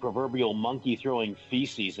let the proverbial monkey throwing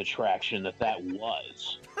feces attraction that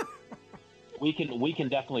was, we can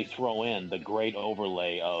definitely throw in the great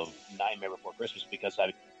overlay of Nightmare Before Christmas, because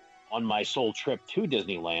on my sole trip to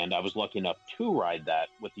Disneyland, I was lucky enough to ride that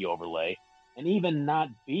with the overlay. And even not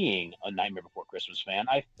being a Nightmare Before Christmas fan,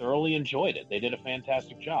 I thoroughly enjoyed it. They did a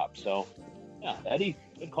fantastic job. So, yeah, Eddie,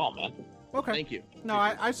 good call, man. Okay. Thank you. No,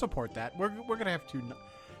 I support that. We're going to have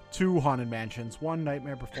two Haunted Mansions, one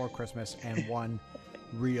Nightmare Before Christmas and one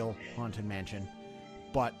real Haunted Mansion.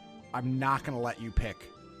 But I'm not going to let you pick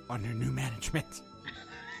under new management.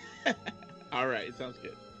 All right. Sounds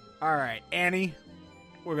good. All right, Annie,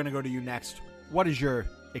 we're going to go to you next. What is your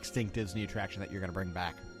extinct Disney attraction that you're going to bring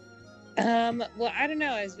back? Well, I don't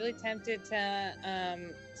know. I was really tempted to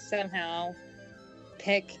somehow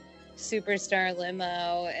pick Superstar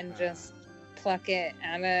Limo and just pluck it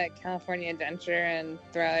out of California Adventure and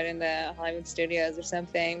throw it into Hollywood Studios or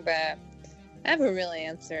something. But I have a real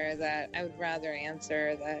answer that I would rather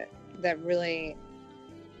answer that really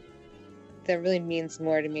means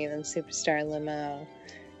more to me than Superstar Limo.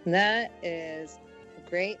 And that is a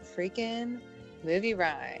great freaking movie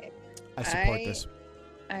ride. I support this.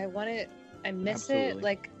 I want it. I miss Absolutely. it.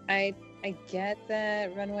 Like I get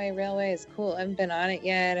that Runaway Railway is cool. I haven't been on it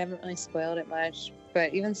yet. I haven't really spoiled it much.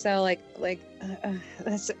 But even so,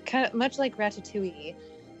 that's kind of much like Ratatouille.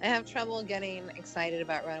 I have trouble getting excited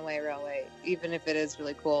about Runaway Railway, even if it is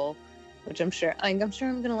really cool, which I'm sure I'm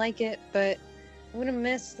gonna like it. But I'm gonna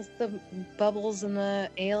miss the bubbles and the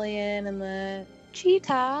alien and the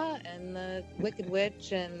cheetah and the Wicked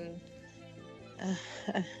Witch and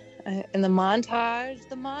the montage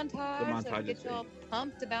that gets you all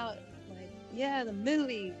pumped about, the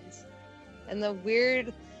movies and the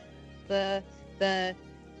weird, the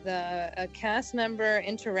cast member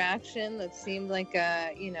interaction that seemed like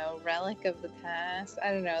a relic of the past.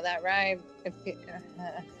 I don't know, that ride.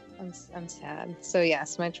 I'm sad. So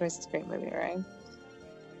yes, my choice is Great Movie Ride.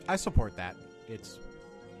 I support that. It's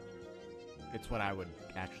what I would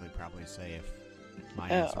actually probably say if my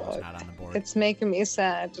answer was not on the board. It's making me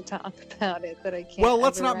sad to talk about it that I can't. Well,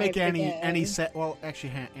 let's not make any set. Well,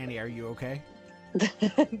 actually, Annie, are you okay?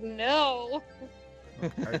 No.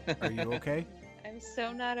 Are you okay? I'm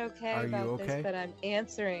so not okay Are you about okay? this, but I'm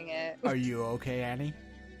answering it. Are you okay, Annie?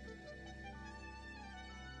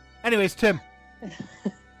 Anyways, Tim,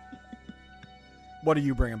 what are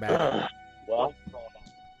you bringing back? Well,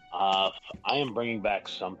 I am bringing back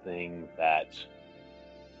something that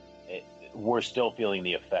we're still feeling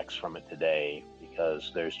the effects from it today,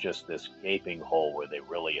 because there's just this gaping hole where they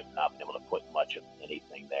really have not been able to put much of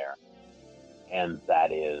anything there. And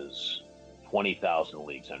that is 20,000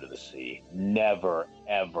 Leagues Under the Sea. Never,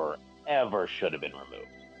 ever, ever should have been removed.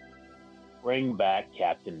 Bring back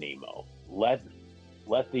Captain Nemo. Let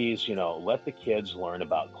these, let the kids learn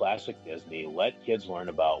about classic Disney. Let kids learn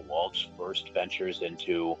about Walt's first ventures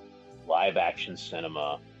into live action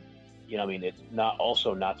cinema. It's not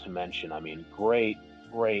to mention, great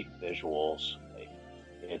visuals.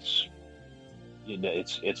 It's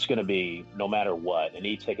going to be, no matter what, an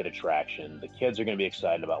e-ticket attraction. The kids are going to be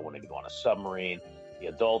excited about wanting to go on a submarine. The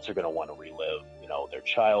adults are going to want to relive, their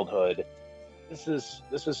childhood. This is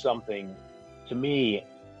something, to me,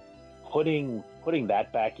 putting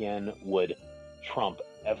that back in would trump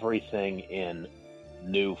everything in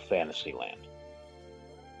New Fantasyland.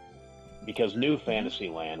 Because New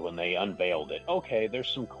Fantasyland, when they unveiled it, okay, there's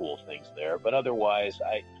some cool things there, but otherwise,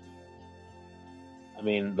 I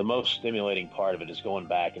mean, the most stimulating part of it is going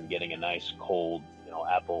back and getting a nice cold,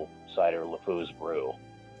 apple cider LeFou's brew,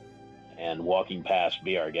 and walking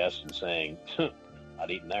be our guest and saying, "Not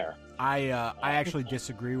eating there." I actually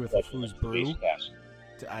disagree with LeFou's brew.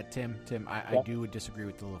 Tim, I do disagree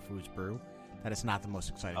with the LeFou's brew. That is not the most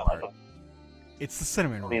exciting part. It's the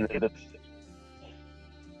cinnamon roll.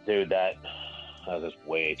 Dude, that's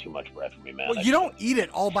way too much bread for me, man. Well, you don't eat it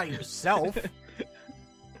all by yourself.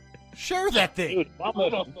 Share that thing. Dude,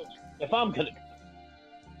 if I'm gonna...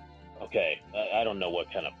 Okay, I don't know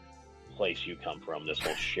what kind of place you come from, this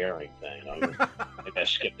whole sharing thing. Maybe I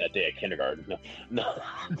skipped that day at kindergarten. No.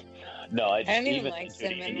 I don't even like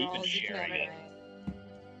cinnamon rolls.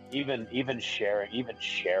 Even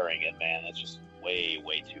sharing it, man, that's just way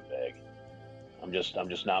too big. I'm just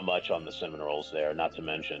not much on the cinnamon rolls there. Not to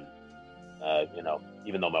mention,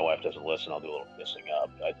 even though my wife doesn't listen, I'll do a little kissing up.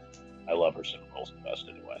 I love her cinnamon rolls the best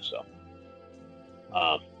anyway. So,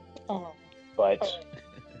 but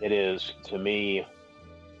it is, to me,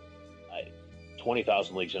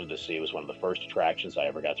 20,000 Leagues Under the Sea was one of the first attractions I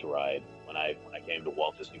ever got to ride when I came to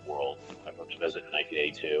Walt Disney World. My first visit in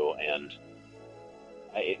 1982, and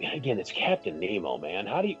again, it's Captain Nemo, man.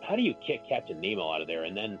 How do you kick Captain Nemo out of there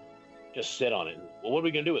and then just sit on it? Well, what are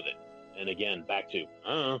we gonna do with it? And again, back to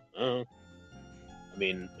I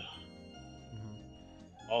mean,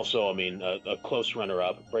 also, a close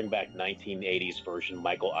runner-up, bring back 1980s version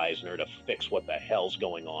Michael Eisner to fix what the hell's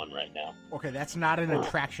going on right now. Okay, that's not an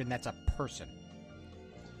attraction. That's a person.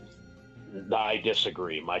 I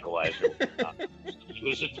disagree. Michael Eisner he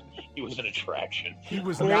was an attraction. He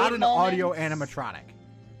was not an audio animatronic.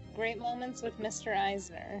 Great moments with Mr.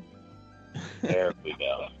 Eisner. There we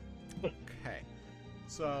go. Okay.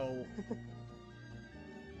 So,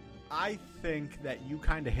 I think that you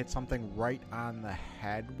kind of hit something right on the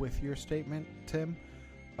head with your statement, Tim,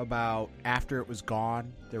 about after it was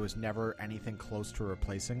gone, there was never anything close to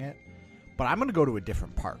replacing it. But I'm going to go to a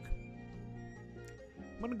different park.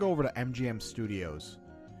 I'm going to go over to MGM Studios.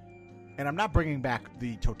 And I'm not bringing back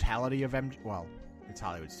the totality of well, it's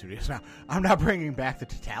Hollywood Studios now. I'm not bringing back the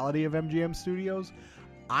totality of MGM Studios.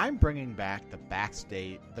 I'm bringing back the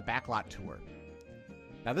backlot tour.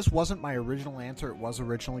 Now, this wasn't my original answer. It was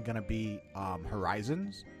originally going to be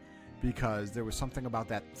Horizons, because there was something about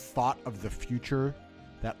that thought of the future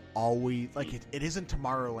that always, like, it isn't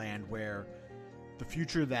Tomorrowland, where the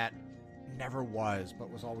future that never was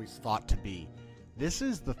but was always thought to be. This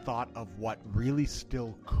is the thought of what really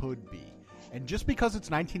still could be. And just because it's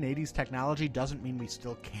 1980s technology doesn't mean we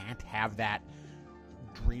still can't have that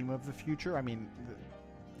dream of the future. I mean,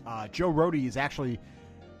 Joe Rohde has actually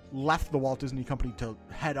left the Walt Disney Company to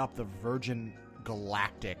head up the Virgin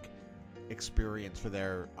Galactic experience for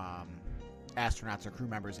their astronauts or crew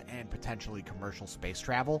members and potentially commercial space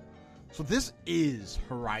travel. So this is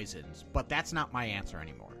Horizons, but that's not my answer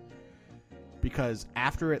anymore. Because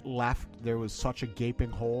after it left, there was such a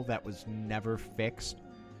gaping hole that was never fixed.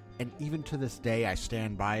 And even to this day, I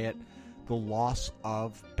stand by it. The loss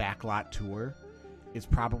of Backlot Tour is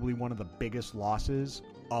probably one of the biggest losses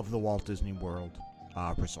of the Walt Disney World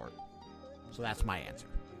Resort. So that's my answer.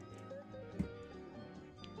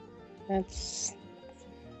 That's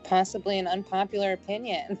possibly an unpopular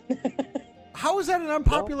opinion. How is that an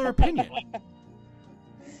unpopular opinion?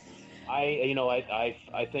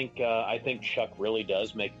 I think Chuck really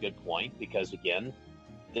does make a good point, because again,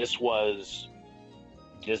 this was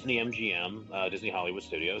Disney MGM, Disney Hollywood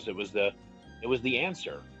Studios. It was the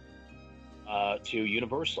answer to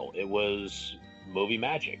Universal. It was movie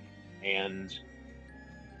magic, and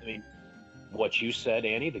I mean, what you said,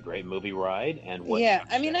 Annie, the great movie ride, and what yeah,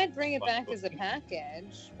 I mean, I'd bring it back as a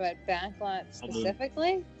package, but Backlot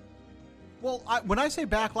specifically. Well, when I say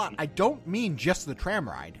backlot, I don't mean just the tram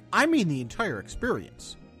ride. I mean the entire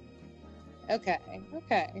experience. Okay.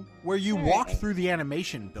 Where you walked through the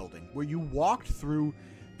animation building, where you walked through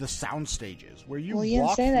the sound stages, where you you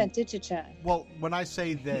didn't say that, did you, Chuck? Well, when I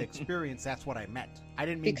say the experience, that's what I meant. I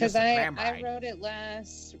didn't mean because just the tram ride. I wrote it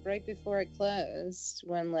right before it closed,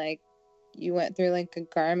 when, like, you went through, like, a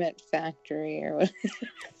garment factory or whatever.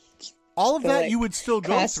 All of that you would still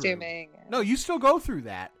go costuming. through. No, you still go through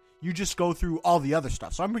that. You just go through all the other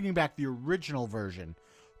stuff. So I'm bringing back the original version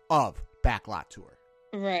of Backlot Tour.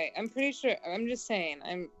 Right. I'm pretty sure. I'm just saying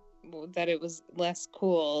that it was less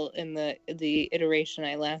cool in the iteration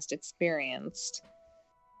I last experienced.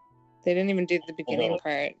 They didn't even do the beginning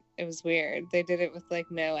part. It was weird. They did it with, like,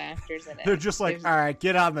 no actors in it. They're just like, all right,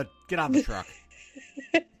 get on the truck.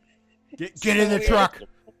 Get in the truck.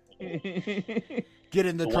 Get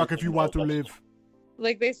in the truck if you want to live.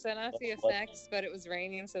 Like, they sent off the effects, but it was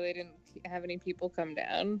raining, so they didn't have any people come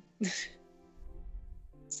down.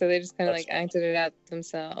 So they just kind of like acted it out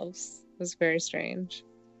themselves. It was very strange.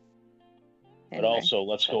 But also,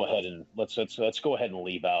 let's go ahead and let's go ahead and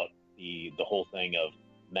leave out the whole thing of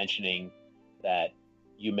mentioning that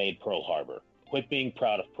you made Pearl Harbor. Quit being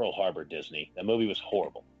proud of Pearl Harbor, Disney. That movie was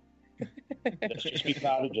horrible. just be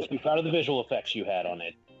proud of the visual effects you had on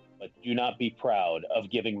it, but do not be proud of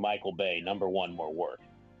giving Michael Bay #1 more work.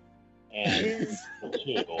 And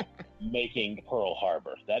two, making Pearl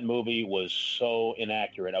Harbor. That movie was so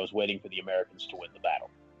inaccurate. I was waiting for the Americans to win the battle.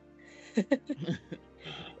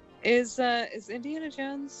 Is Indiana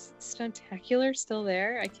Jones Stuntacular still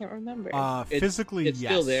there? I can't remember. Physically, it's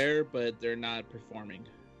yes. still there, but they're not performing.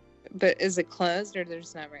 But is it closed, or they're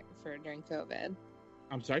just not right for during COVID?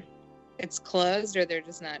 I'm sorry? It's closed, or they're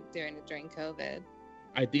just not doing it during COVID?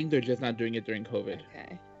 I think they're just not doing it during COVID.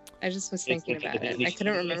 Okay. I just was thinking about it. I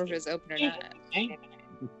couldn't remember if it was open or not.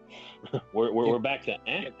 We're back to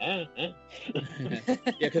Yeah,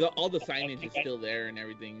 because all the signage is still there and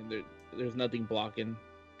everything. There's nothing blocking.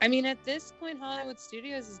 I mean, at this point, Hollywood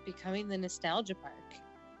Studios is becoming the nostalgia park.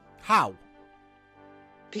 How?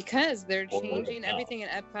 Because they're changing everything in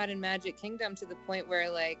Epcot and Magic Kingdom to the point where,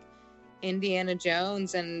 like, Indiana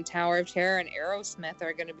Jones and Tower of Terror and Aerosmith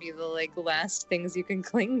are going to be the, like, last things you can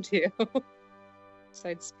cling to.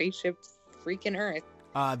 Besides Spaceship freaking Earth.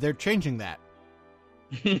 They're changing that.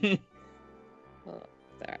 Well,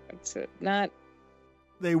 that's not...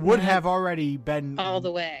 They would have already been... all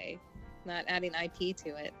the way. Not adding IP to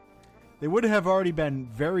it. They would have already been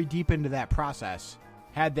very deep into that process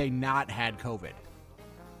had they not had COVID.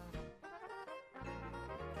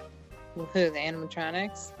 Well, who, the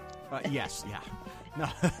animatronics? Yes, yeah. No,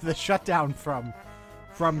 the shutdown from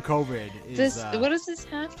COVID is... What does this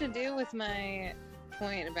have to do with my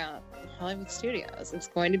point about Hollywood Studios? It's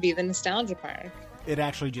going to be the nostalgia park. It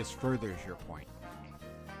actually just furthers your point.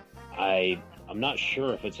 I'm not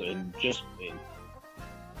sure if it's just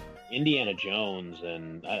Indiana Jones,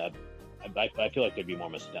 and I feel like there'd be more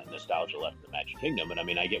nostalgia left in the Magic Kingdom. But I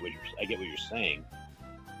mean, I get what you're saying.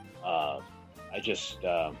 It's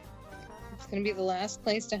going to be the last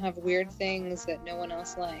place to have weird things that no one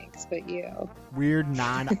else likes but you. Weird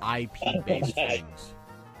non-IP based things.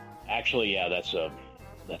 Actually, yeah, that's a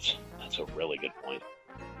really good point.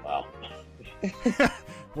 Wow.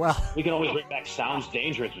 Well, we can always bring back Sounds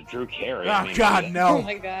Dangerous with Drew Carey. Oh, God, no. Oh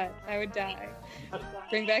my God, I would die.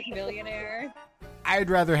 Bring back Millionaire. I'd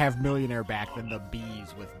rather have Millionaire back than the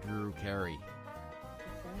Bees with Drew Carey.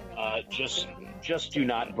 Just do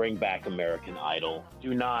not bring back American Idol.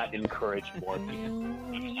 Do not encourage more people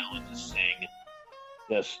with talent to sing.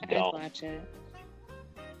 Just don't. I'd watch it.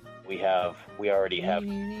 We already have.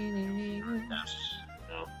 No.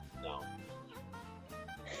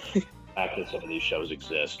 The fact that some of these shows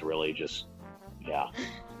exist really just,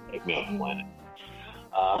 take me off the planet.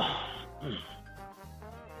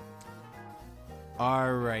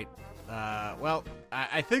 All right. Well,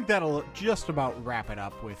 I think that'll just about wrap it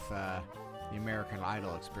up with the American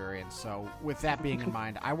Idol experience. So with that being in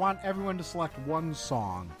mind, I want everyone to select one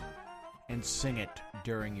song and sing it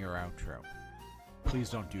during your outro. Please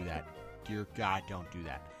don't do that. Dear God, don't do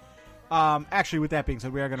that. Actually, with that being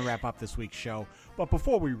said, we are going to wrap up this week's show. But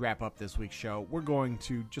before we wrap up this week's show, we're going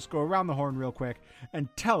to just go around the horn real quick and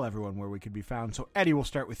tell everyone where we could be found. So, Eddie, we'll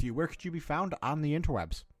start with you. Where could you be found on the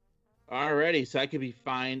interwebs? Alrighty, so I could be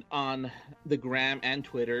found on the gram and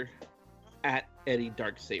Twitter at Eddie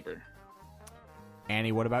Darksaber.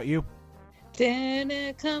 Annie, what about you?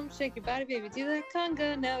 Then come shake your body, baby, do that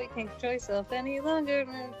conga. Now you can't control yourself any longer.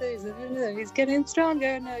 He's getting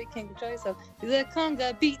stronger. Now you can't control yourself. Do that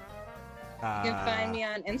conga beat. You can find me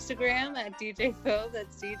on Instagram at DJ Phobe.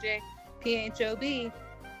 That's DJ PHOB.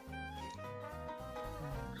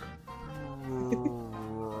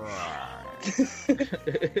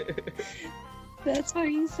 That's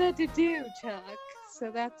what you said to do, Chuck. So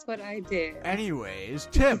that's what I did. Anyways,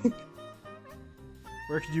 Tim,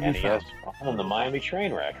 where could you be found? On the Miami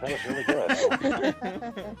train wreck. That was really good.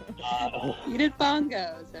 You did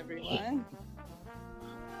bongos, everyone.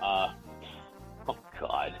 Oh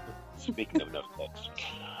God. Speaking of no tips,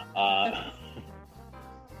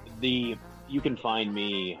 you can find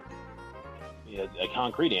me a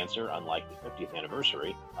concrete answer, unlike the 50th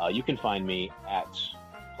anniversary. You can find me at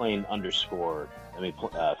plain_Tim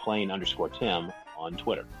on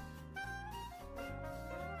Twitter.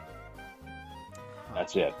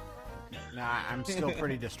 That's it. Nah, I'm still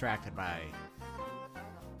pretty distracted by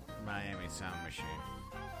Miami Sound Machine.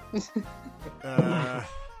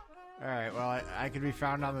 All right, well, I can be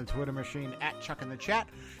found on the Twitter machine at Chuck in the Chat.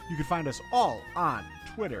 You can find us all on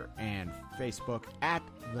Twitter and Facebook at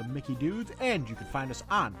The Mickey Dudes, and you can find us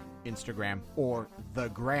on Instagram, or The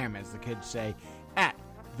Gram, as the kids say, at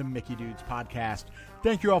The Mickey Dudes Podcast.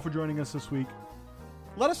 Thank you all for joining us this week.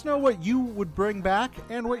 Let us know what you would bring back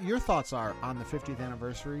and what your thoughts are on the 50th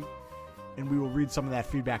anniversary, and we will read some of that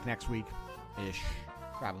feedback next week-ish.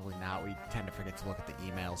 Probably not. We tend to forget to look at the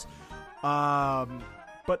emails.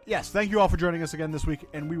 But yes, thank you all for joining us again this week,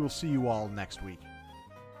 and we will see you all next week.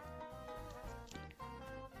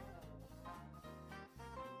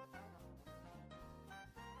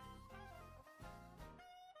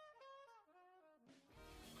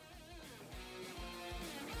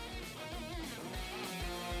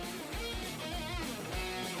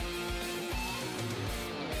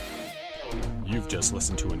 You've just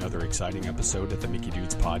listened to another exciting episode of the Mickey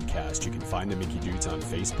Dudes Podcast. You can find the Mickey Dudes on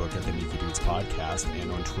Facebook at the Mickey Dudes Podcast and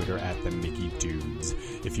on Twitter at the Mickey Dudes.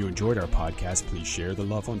 If you enjoyed our podcast, please share the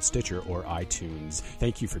love on Stitcher or iTunes.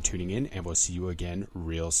 Thank you for tuning in, and we'll see you again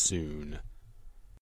real soon.